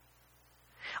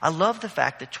 I love the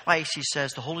fact that twice he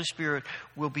says the Holy Spirit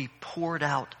will be poured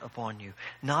out upon you.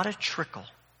 Not a trickle.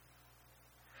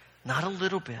 Not a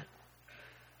little bit.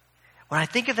 When I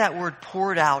think of that word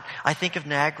poured out, I think of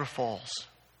Niagara Falls.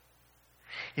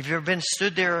 If you've ever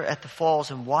stood there at the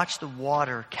falls and watched the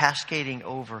water cascading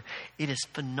over, it is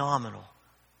phenomenal.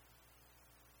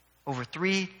 Over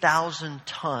 3,000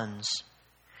 tons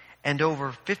and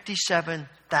over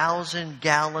 57,000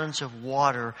 gallons of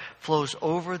water flows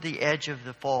over the edge of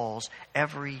the falls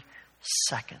every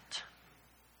second.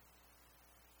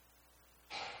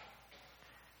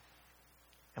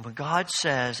 And when God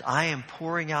says, I am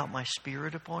pouring out my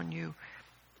Spirit upon you,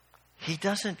 He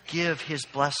doesn't give His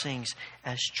blessings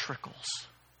as trickles.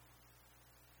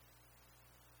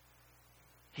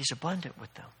 He's abundant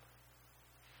with them.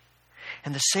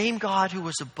 And the same God who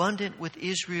was abundant with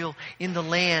Israel in the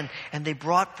land, and they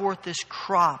brought forth this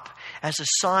crop as a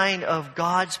sign of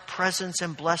God's presence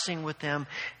and blessing with them,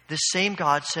 the same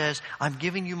God says, I'm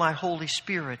giving you my Holy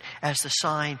Spirit as the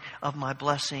sign of my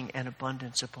blessing and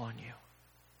abundance upon you.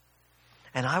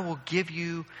 And I will give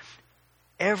you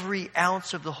every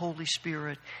ounce of the Holy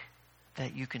Spirit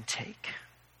that you can take.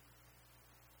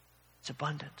 It's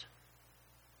abundant.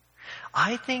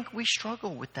 I think we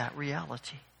struggle with that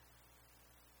reality.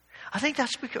 I think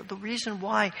that's because the reason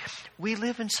why we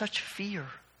live in such fear.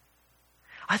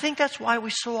 I think that's why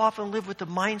we so often live with the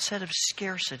mindset of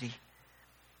scarcity.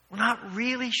 We're not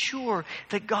really sure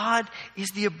that God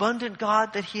is the abundant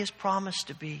God that He has promised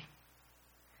to be.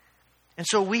 And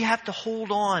so we have to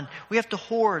hold on. We have to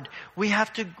hoard.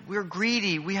 We're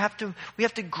greedy. We have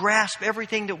to grasp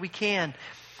everything that we can.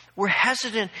 We're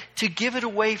hesitant to give it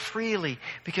away freely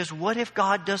because what if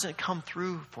God doesn't come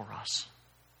through for us?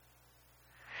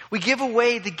 We give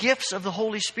away the gifts of the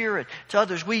Holy Spirit to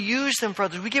others. We use them for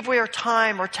others. We give away our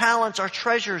time, our talents, our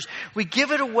treasures. We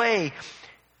give it away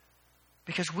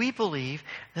because we believe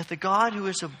that the God who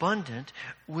is abundant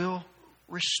will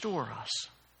restore us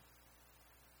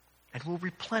and will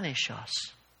replenish us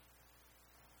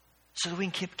so that we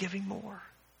can keep giving more.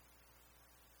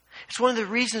 It's one of the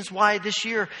reasons why this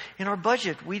year in our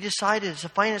budget we decided as a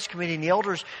finance committee and the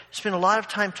elders spent a lot of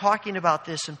time talking about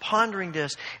this and pondering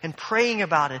this and praying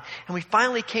about it. And we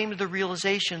finally came to the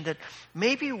realization that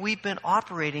maybe we've been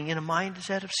operating in a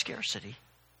mindset of scarcity.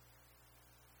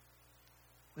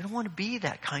 We don't want to be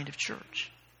that kind of church.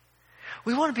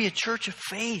 We want to be a church of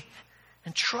faith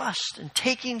and trust and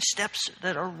taking steps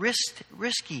that are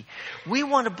risky. We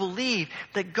want to believe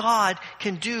that God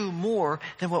can do more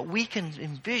than what we can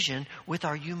envision with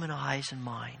our human eyes and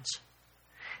minds.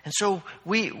 And so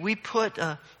we put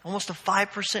almost a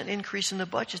 5% increase in the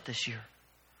budget this year.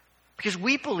 Because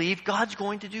we believe God's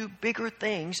going to do bigger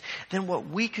things than what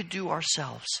we could do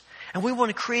ourselves. And we want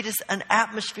to create an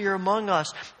atmosphere among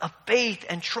us of faith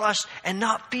and trust and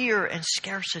not fear and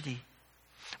scarcity.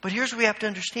 But here's what we have to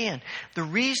understand. The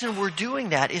reason we're doing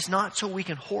that is not so we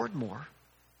can hoard more.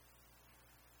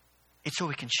 It's so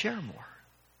we can share more.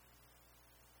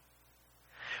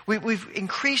 We've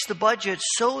increased the budget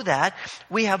so that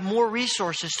we have more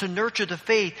resources to nurture the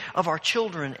faith of our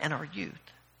children and our youth.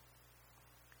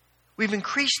 We've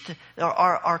increased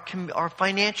our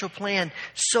financial plan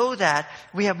so that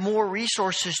we have more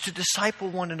resources to disciple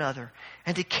one another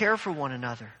and to care for one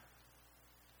another.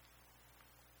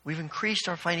 We've increased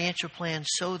our financial plan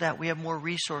so that we have more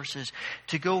resources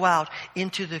to go out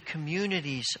into the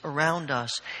communities around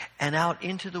us and out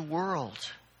into the world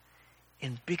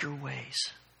in bigger ways.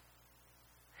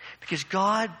 Because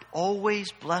God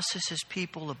always blesses His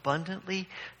people abundantly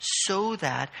so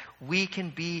that we can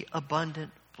be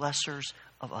abundant blessers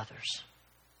of others.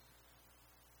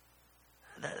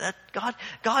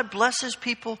 God blesses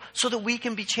people so that we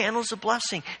can be channels of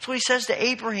blessing. That's what He says to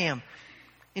Abraham.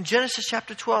 In Genesis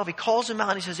chapter 12, He calls him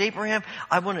out and He says, Abraham,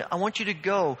 I want you to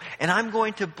go and I'm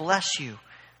going to bless you.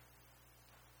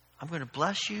 I'm going to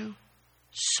bless you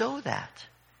so that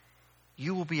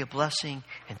you will be a blessing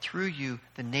and through you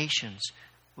the nations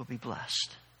will be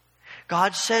blessed.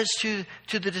 God says to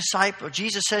the disciples,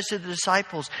 Jesus says to the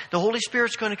disciples, the Holy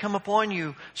Spirit's going to come upon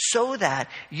you so that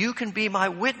you can be my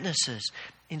witnesses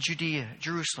in Judea,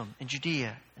 Jerusalem, in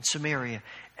Judea, and Samaria,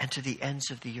 and to the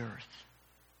ends of the earth.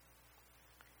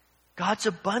 God's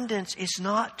abundance is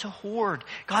not to hoard.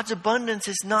 God's abundance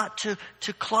is not to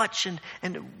clutch.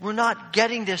 And we're not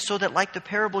getting this so that, like the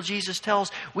parable Jesus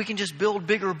tells, we can just build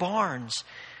bigger barns.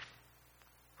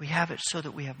 We have it so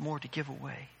that we have more to give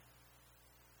away.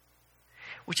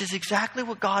 Which is exactly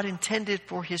what God intended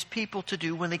for His people to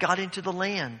do when they got into the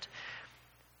land.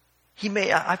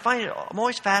 I'm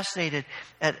always fascinated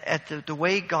at the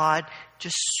way God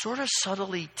just sort of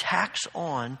subtly tacks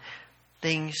on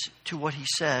things to what He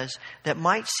says that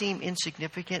might seem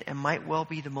insignificant and might well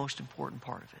be the most important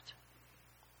part of it.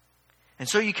 And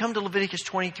so you come to Leviticus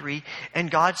 23,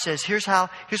 and God says, here's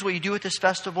what you do at this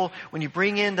festival. When you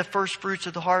bring in the first fruits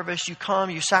of the harvest, you come,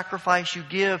 you sacrifice, you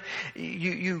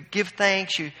give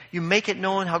thanks, you make it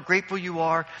known how grateful you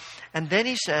are. And then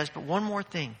He says, but one more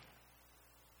thing.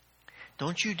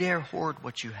 Don't you dare hoard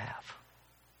what you have.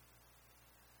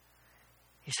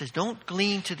 He says, don't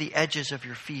glean to the edges of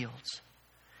your fields.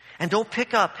 And don't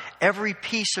pick up every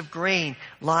piece of grain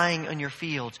lying on your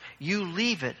fields. You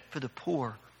leave it for the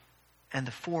poor and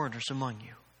the foreigners among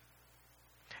you.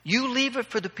 You leave it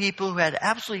for the people who had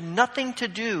absolutely nothing to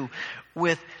do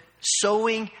with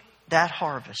sowing that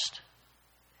harvest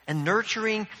and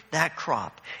nurturing that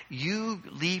crop. You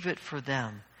leave it for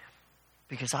them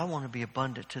because I want to be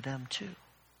abundant to them too.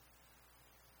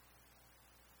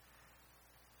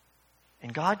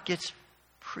 And God gets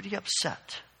pretty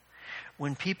upset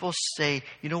when people say,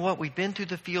 you know what, we've been through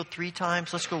the field 3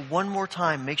 times. Let's go one more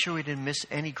time. Make sure we didn't miss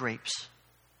any grapes.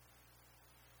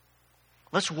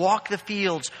 Let's walk the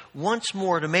fields once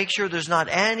more to make sure there's not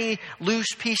any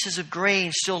loose pieces of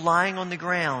grain still lying on the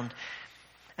ground.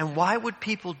 And why would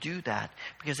people do that?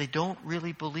 Because they don't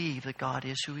really believe that God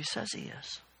is who He says He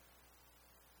is.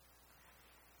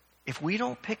 If we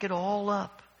don't pick it all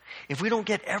up, if we don't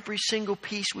get every single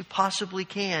piece we possibly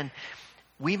can,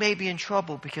 we may be in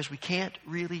trouble because we can't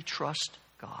really trust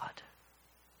God.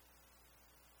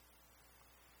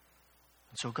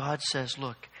 And so God says,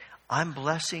 look, I'm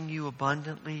blessing you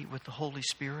abundantly with the Holy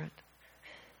Spirit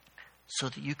so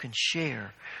that you can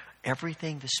share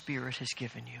everything the Spirit has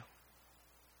given you.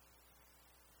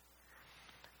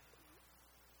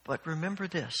 But remember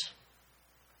this.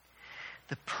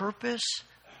 The purpose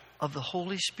of the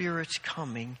Holy Spirit's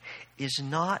coming is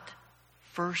not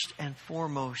first and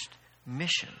foremost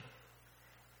mission.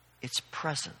 It's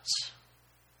presence.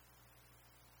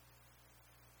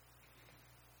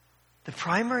 The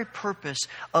primary purpose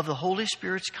of the Holy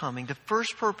Spirit's coming, the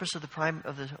first purpose of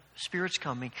the Spirit's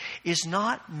coming is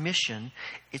not mission,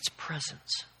 it's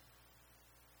presence.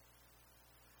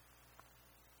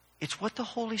 It's what the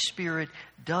Holy Spirit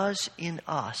does in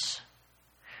us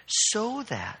so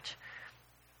that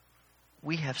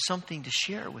we have something to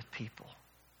share with people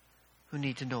who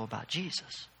need to know about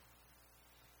Jesus.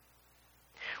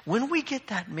 When we get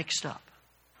that mixed up,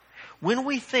 when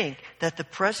we think that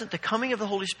the coming of the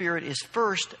Holy Spirit is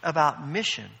first about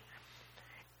mission,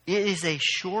 it is a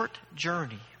short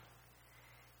journey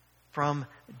from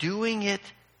doing it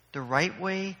the right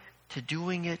way to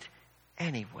doing it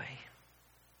anyway.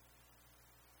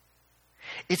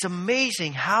 It's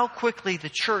amazing how quickly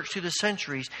the church through the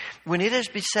centuries, when it has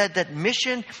been said that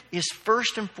mission is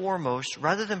first and foremost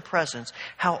rather than presence,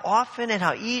 how often and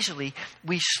how easily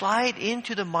we slide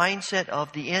into the mindset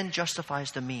of the end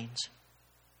justifies the means.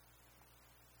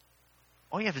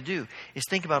 All you have to do is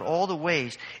think about all the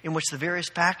ways in which the various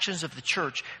factions of the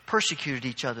church persecuted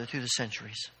each other through the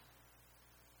centuries.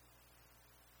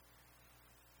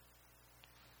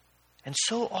 And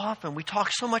so often we talk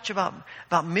so much about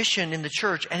mission in the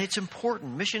church, and it's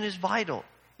important. Mission is vital.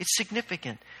 It's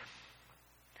significant.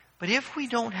 But if we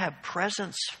don't have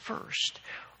presence first,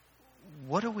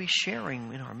 what are we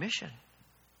sharing in our mission?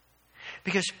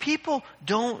 Because people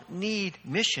don't need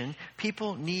mission.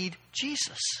 People need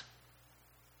Jesus.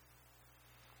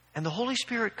 And the Holy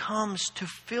Spirit comes to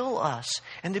fill us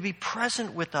and to be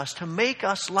present with us, to make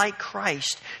us like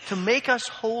Christ, to make us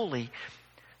holy,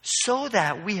 so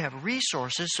that we have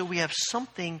resources, so we have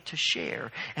something to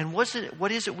share. And what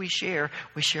is it we share?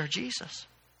 We share Jesus.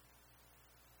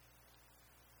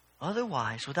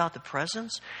 Otherwise, without the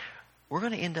presence, we're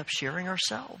going to end up sharing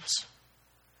ourselves.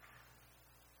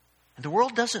 And the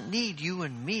world doesn't need you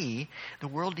and me. The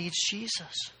world needs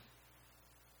Jesus.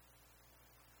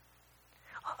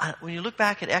 When you look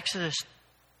back at Exodus,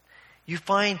 you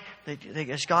find that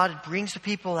as God brings the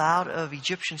people out of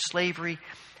Egyptian slavery,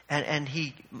 and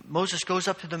Moses goes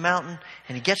up to the mountain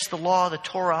and he gets the law, the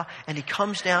Torah, and he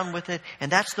comes down with it.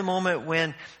 And that's the moment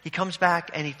when he comes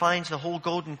back and he finds the whole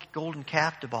golden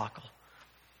calf debacle.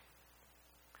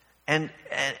 And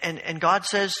God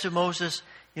says to Moses,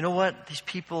 you know what? These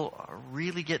people are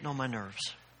really getting on my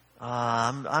nerves.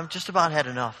 I'm just about had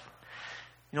enough.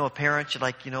 You know, a parent, you're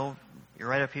like, you're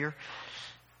right up here.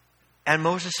 And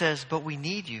Moses says, but we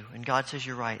need you. And God says,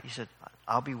 you're right. He said,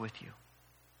 I'll be with you.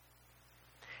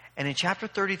 And in chapter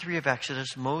 33 of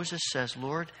Exodus, Moses says,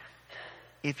 Lord,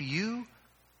 if you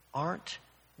aren't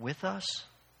with us,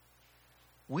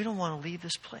 we don't want to leave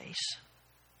this place.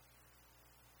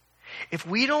 If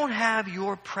we don't have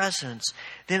your presence,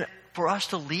 then for us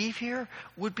to leave here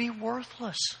would be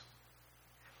worthless.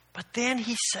 But then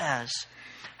he says,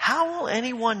 how will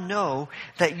anyone know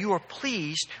that you are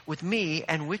pleased with me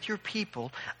and with your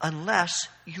people unless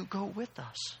you go with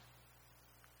us?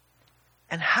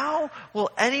 And how will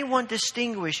anyone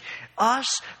distinguish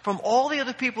us from all the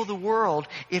other people of the world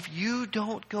if you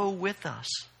don't go with us?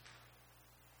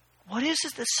 What is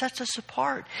it that sets us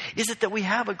apart? Is it that we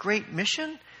have a great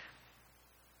mission?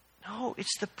 No,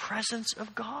 it's the presence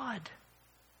of God.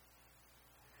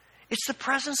 It's the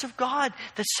presence of God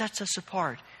that sets us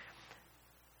apart.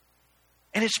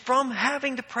 And it's from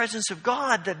having the presence of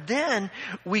God that then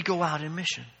we go out in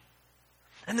mission.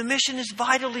 And the mission is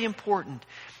vitally important.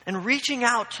 And reaching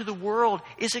out to the world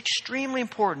is extremely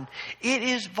important. It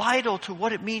is vital to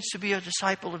what it means to be a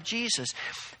disciple of Jesus,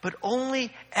 but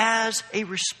only as a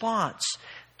response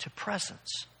to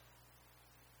presence.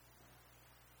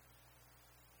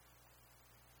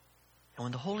 And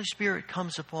when the Holy Spirit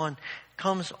comes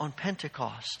on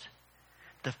Pentecost,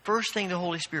 the first thing the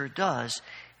Holy Spirit does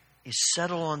is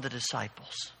settle on the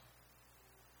disciples.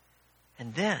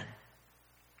 And then,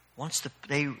 once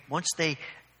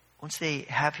they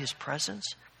have His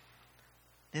presence,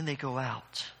 then they go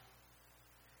out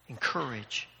in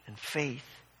courage and faith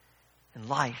and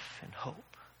life and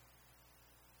hope.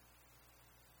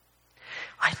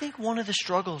 I think one of the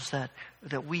struggles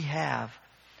that we have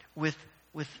with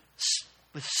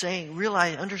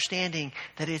understanding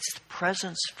that it's the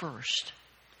presence first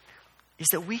is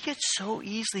that we so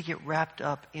easily get wrapped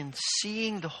up in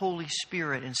seeing the Holy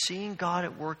Spirit and seeing God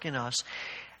at work in us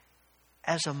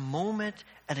as a moment,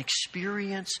 an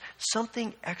experience,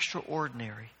 something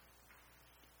extraordinary.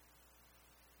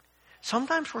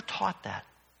 Sometimes we're taught that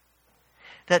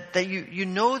you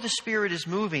know the Spirit is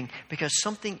moving because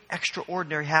something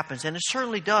extraordinary happens. And it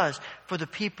certainly does for the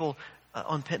people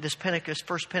on this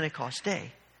first Pentecost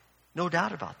day. No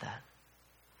doubt about that.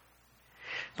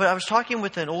 But I was talking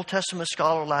with an Old Testament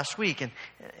scholar last week, and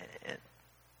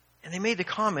they made the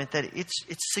comment that it's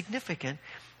significant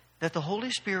that the Holy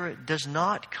Spirit does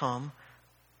not come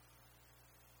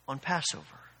on Passover.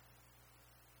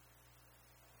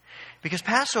 Because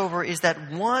Passover is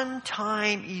that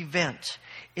one-time event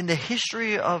in the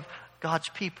history of God's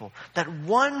people. That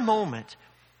one moment,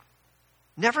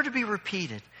 never to be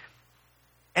repeated.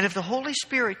 And if the Holy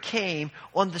Spirit came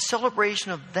on the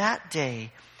celebration of that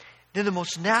day, then the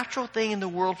most natural thing in the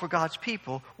world for God's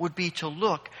people would be to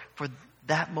look for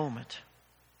that moment.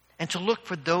 And to look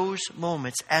for those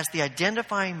moments as the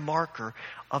identifying marker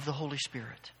of the Holy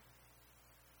Spirit.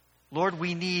 Lord,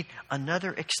 we need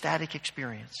another ecstatic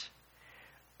experience.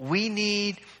 We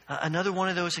need another one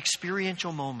of those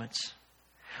experiential moments.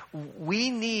 We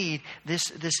need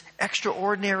this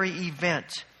extraordinary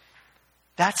event.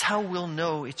 That's how we'll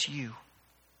know it's you.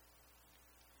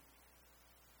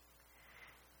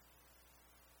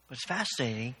 But it's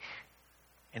fascinating,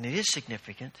 and it is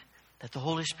significant, that the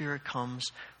Holy Spirit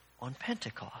comes on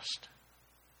Pentecost.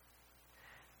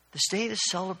 This day that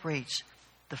celebrates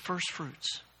the first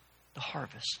fruits, the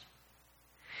harvest.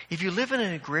 If you live in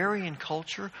an agrarian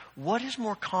culture, what is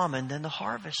more common than the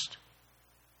harvest?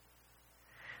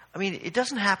 I mean, it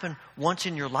doesn't happen once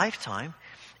in your lifetime.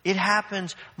 It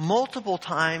happens multiple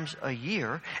times a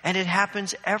year, and it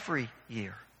happens every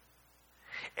year.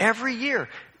 Every year,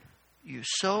 you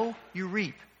sow, you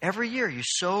reap. Every year, you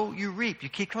sow, you reap. You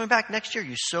keep coming back next year,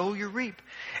 you sow, you reap.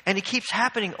 And it keeps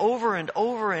happening over and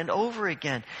over and over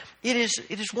again. It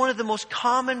is one of the most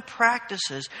common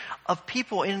practices of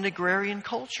people in an agrarian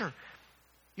culture.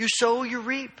 You sow, you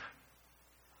reap.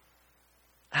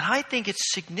 And I think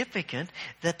it's significant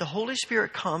that the Holy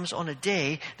Spirit comes on a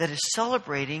day that is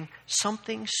celebrating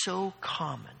something so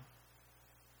common.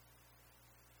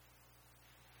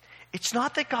 It's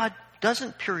not that God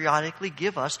doesn't periodically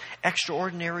give us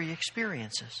extraordinary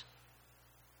experiences.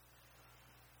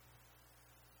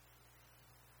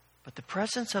 But the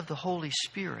presence of the Holy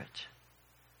Spirit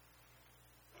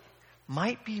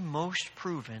might be most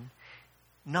proven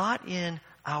not in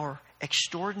our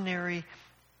extraordinary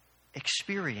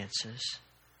experiences,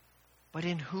 but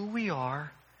in who we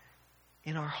are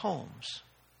in our homes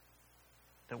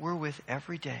that we're with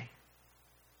every day.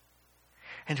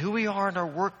 And who we are in our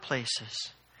workplaces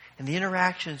and the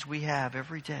interactions we have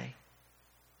every day.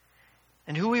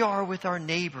 and who we are with our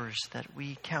neighbors that we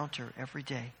encounter every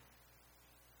day.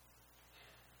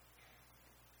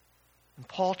 When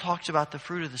Paul talks about the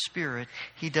fruit of the Spirit,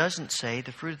 he doesn't say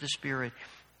the fruit of the Spirit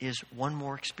is one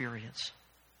more experience.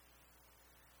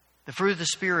 The fruit of the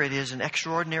Spirit is an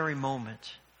extraordinary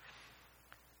moment.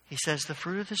 He says the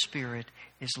fruit of the Spirit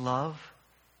is love,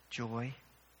 joy,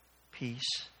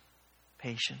 peace,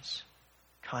 patience,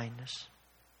 kindness,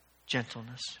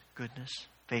 gentleness, goodness,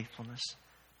 faithfulness,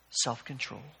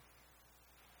 self-control.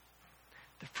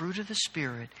 The fruit of the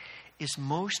Spirit is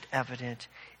most evident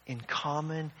in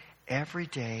common,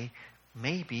 everyday,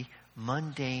 maybe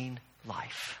mundane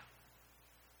life.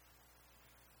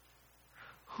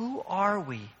 Who are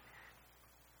we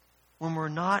when we're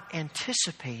not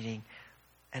anticipating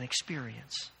an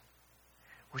experience?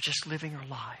 We're just living our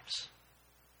lives.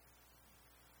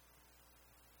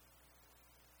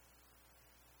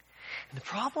 And the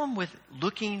problem with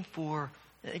looking for,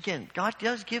 again, God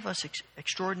does give us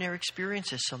extraordinary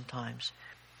experiences sometimes.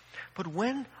 But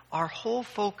when our whole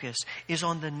focus is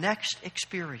on the next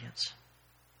experience,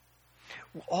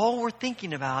 all we're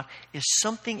thinking about is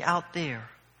something out there.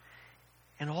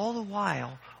 And all the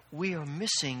while, we are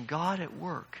missing God at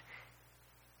work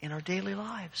in our daily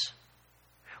lives.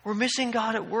 We're missing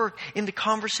God at work in the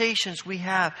conversations we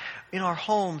have in our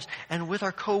homes and with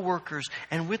our coworkers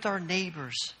and with our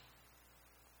neighbors.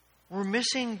 We're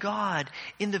missing God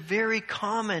in the very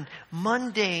common,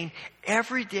 mundane,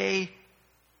 everyday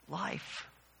life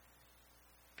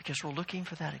because we're looking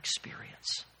for that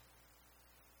experience.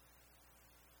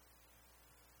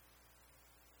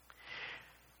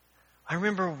 I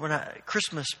remember when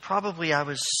Christmas, probably I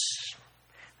was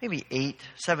maybe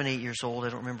 7, 8 years old. I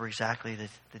don't remember exactly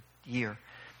the year.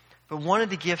 But one of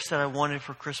the gifts that I wanted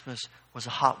for Christmas was a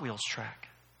Hot Wheels track.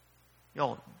 You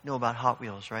all know about Hot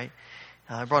Wheels, right?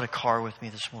 I brought a car with me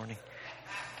this morning.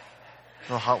 A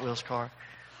little Hot Wheels car.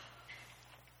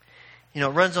 You know,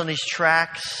 it runs on these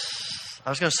tracks. I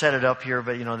was going to set it up here,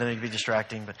 but, then it'd be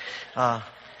distracting. But,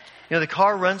 the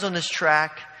car runs on this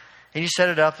track. And you set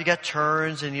it up, you got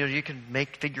turns, and you can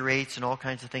make figure eights and all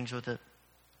kinds of things with it.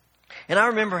 And I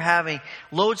remember having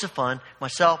loads of fun,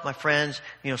 myself, my friends,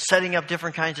 setting up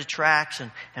different kinds of tracks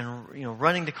and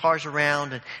running the cars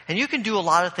around. And you can do a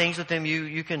lot of things with them.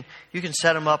 You can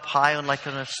set them up high on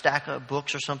a stack of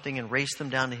books or something and race them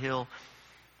down the hill.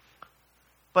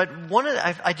 But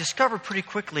I discovered pretty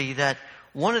quickly that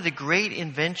one of the great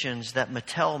inventions that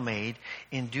Mattel made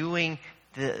in doing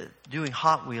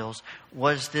Hot Wheels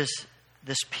was this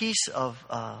piece of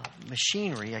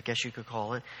machinery, I guess you could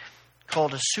call it,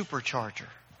 called a supercharger.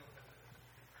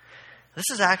 This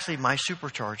is actually my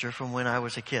supercharger from when I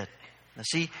was a kid. Now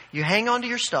see, you hang on to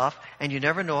your stuff and you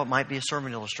never know, it might be a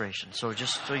sermon illustration. So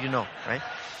just so you know, right?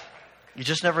 You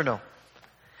just never know.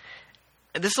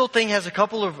 And this little thing has a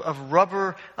couple of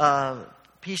rubber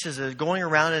pieces that are going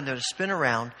around and they spin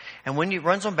around, and when it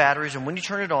runs on batteries, and when you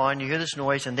turn it on, you hear this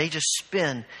noise, and they just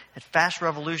spin at fast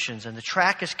revolutions, and the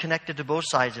track is connected to both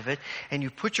sides of it, and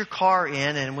you put your car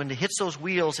in, and when it hits those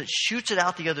wheels, it shoots it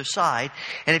out the other side,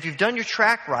 and if you've done your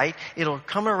track right, it'll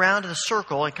come around to the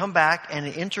circle and come back and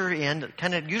enter in,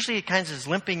 usually it kind of is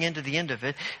limping into the end of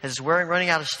it as it's running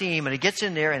out of steam, and it gets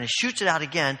in there and it shoots it out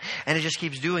again, and it just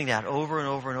keeps doing that over and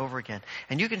over and over again.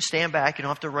 And you can stand back, you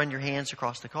don't have to run your hands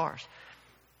across the cars.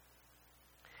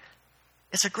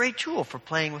 It's a great tool for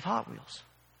playing with Hot Wheels.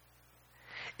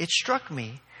 It struck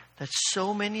me that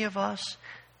so many of us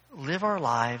live our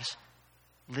lives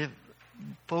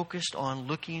focused on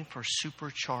looking for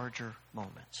supercharger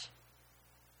moments.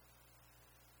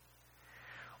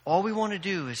 All we want to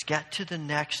do is get to the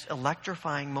next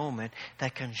electrifying moment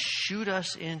that can shoot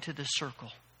us into the circle.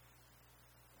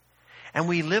 And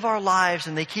we live our lives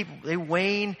and they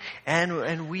wane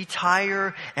and we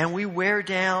tire and we wear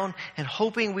down and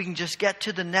hoping we can just get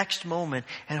to the next moment.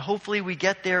 And hopefully we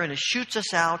get there and it shoots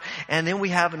us out and then we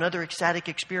have another ecstatic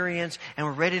experience and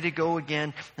we're ready to go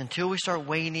again until we start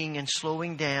waning and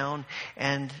slowing down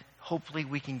and hopefully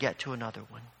we can get to another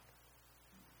one.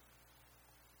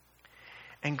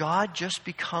 And God just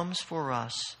becomes for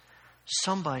us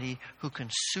somebody who can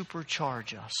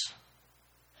supercharge us.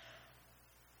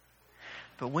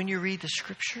 But when you read the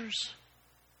Scriptures,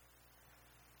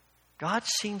 God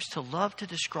seems to love to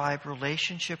describe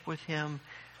relationship with Him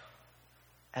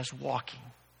as walking.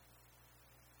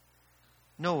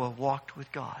 Noah walked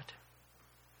with God.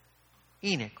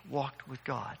 Enoch walked with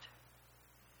God.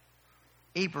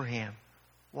 Abraham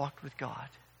walked with God.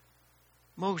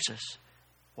 Moses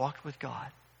walked with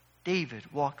God.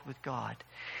 David walked with God.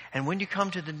 And when you come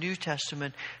to the New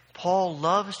Testament, Paul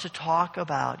loves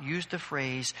to use the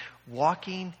phrase,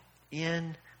 walking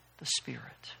in the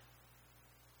Spirit.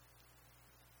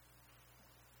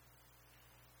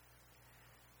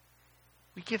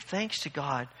 We give thanks to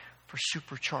God for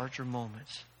supercharger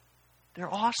moments.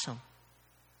 They're awesome.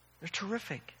 They're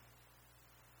terrific.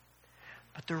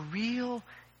 But the real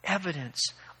evidence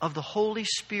of the Holy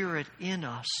Spirit in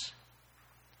us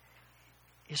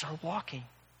is our walking.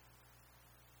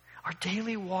 Our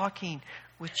daily walking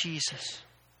with Jesus.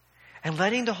 And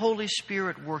letting the Holy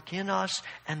Spirit work in us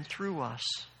and through us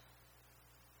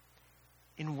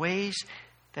in ways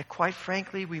that, quite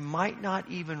frankly, we might not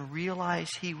even realize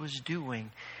He was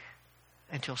doing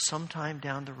until sometime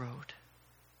down the road.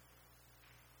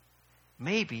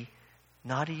 Maybe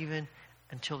not even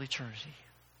until eternity.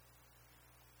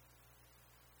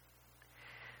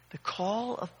 The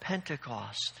call of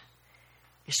Pentecost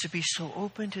is to be so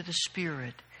open to the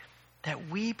Spirit that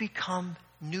we become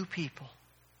new people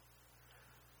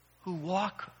who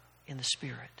walk in the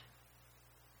Spirit.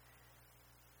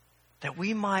 That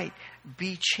we might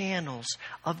be channels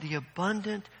of the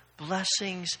abundant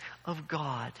blessings of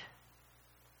God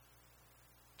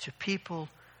to people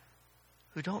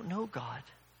who don't know God.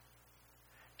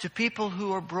 To people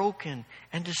who are broken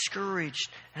and discouraged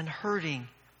and hurting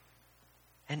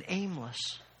and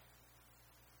aimless.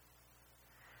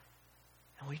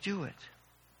 And we do it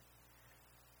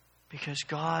because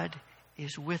God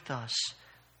is with us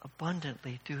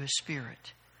abundantly through His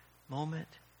Spirit, moment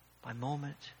by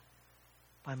moment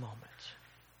by moment.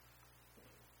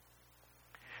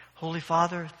 Holy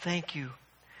Father, thank You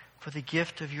for the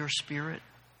gift of Your Spirit.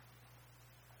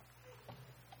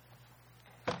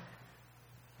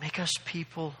 Make us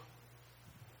people.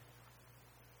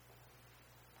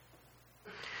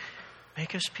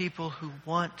 Make us people who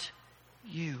want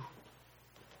You,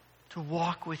 to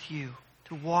walk with You,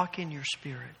 to walk in Your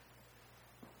Spirit.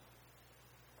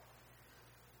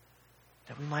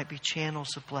 That we might be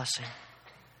channels of blessing,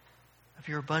 of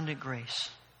Your abundant grace.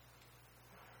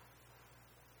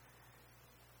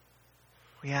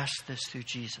 We ask this through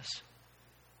Jesus.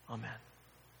 Amen.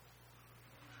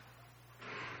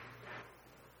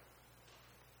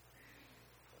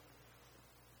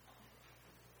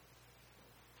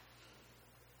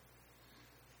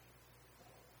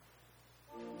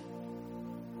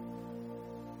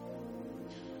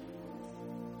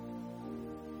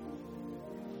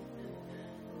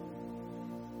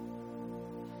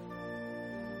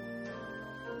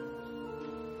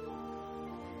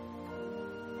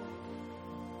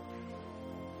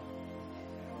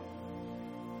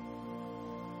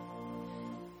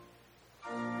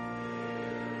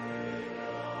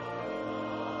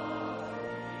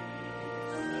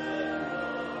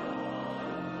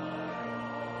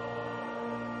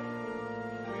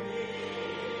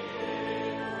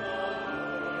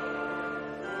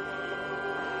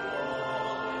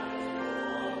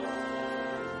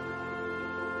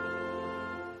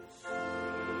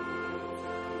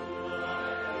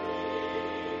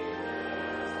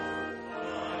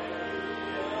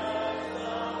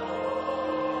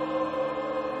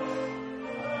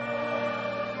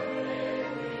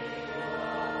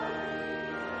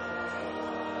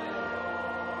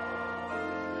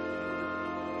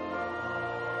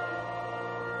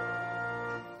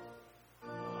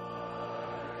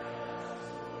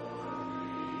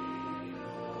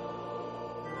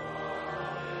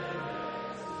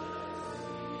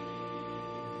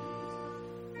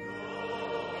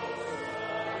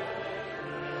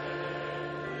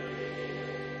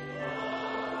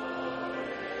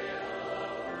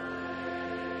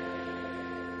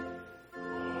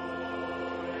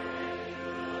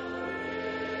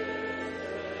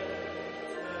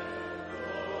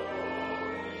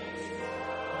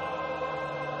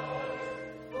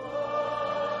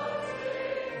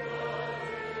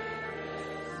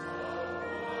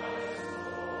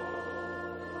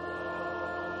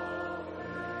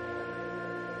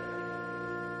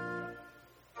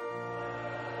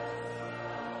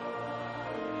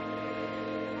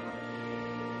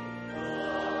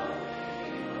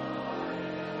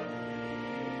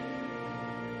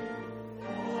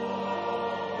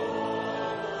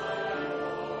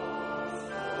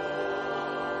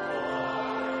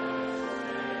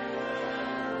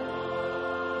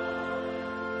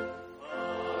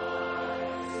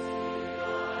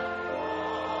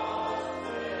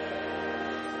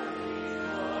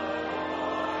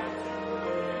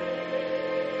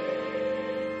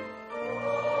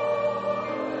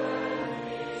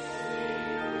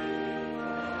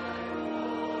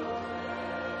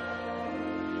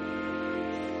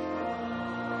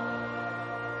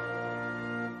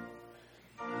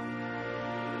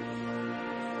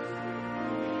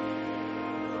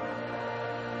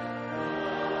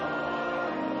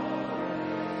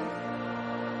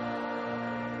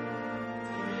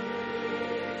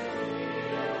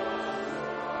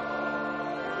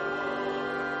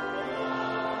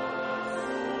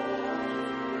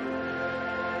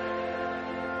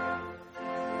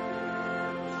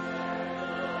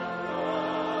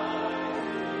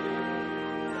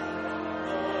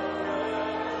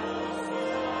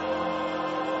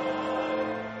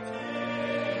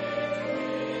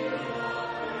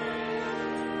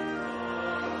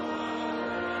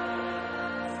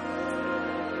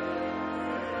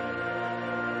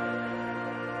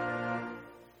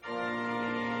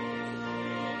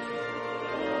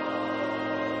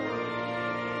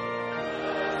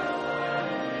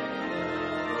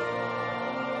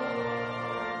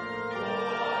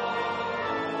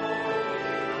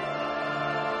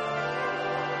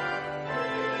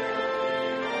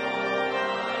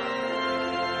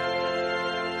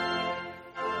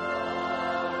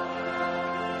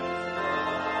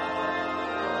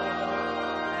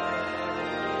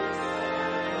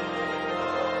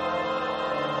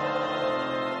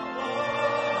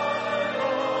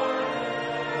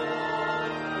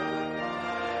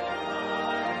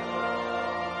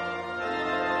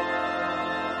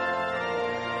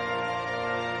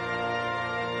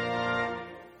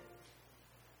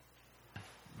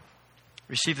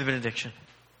 Receive the benediction.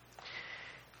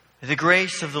 May the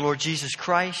grace of the Lord Jesus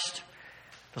Christ,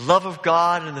 the love of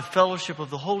God, and the fellowship of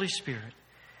the Holy Spirit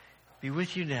be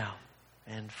with you now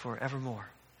and forevermore.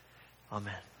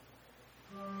 Amen.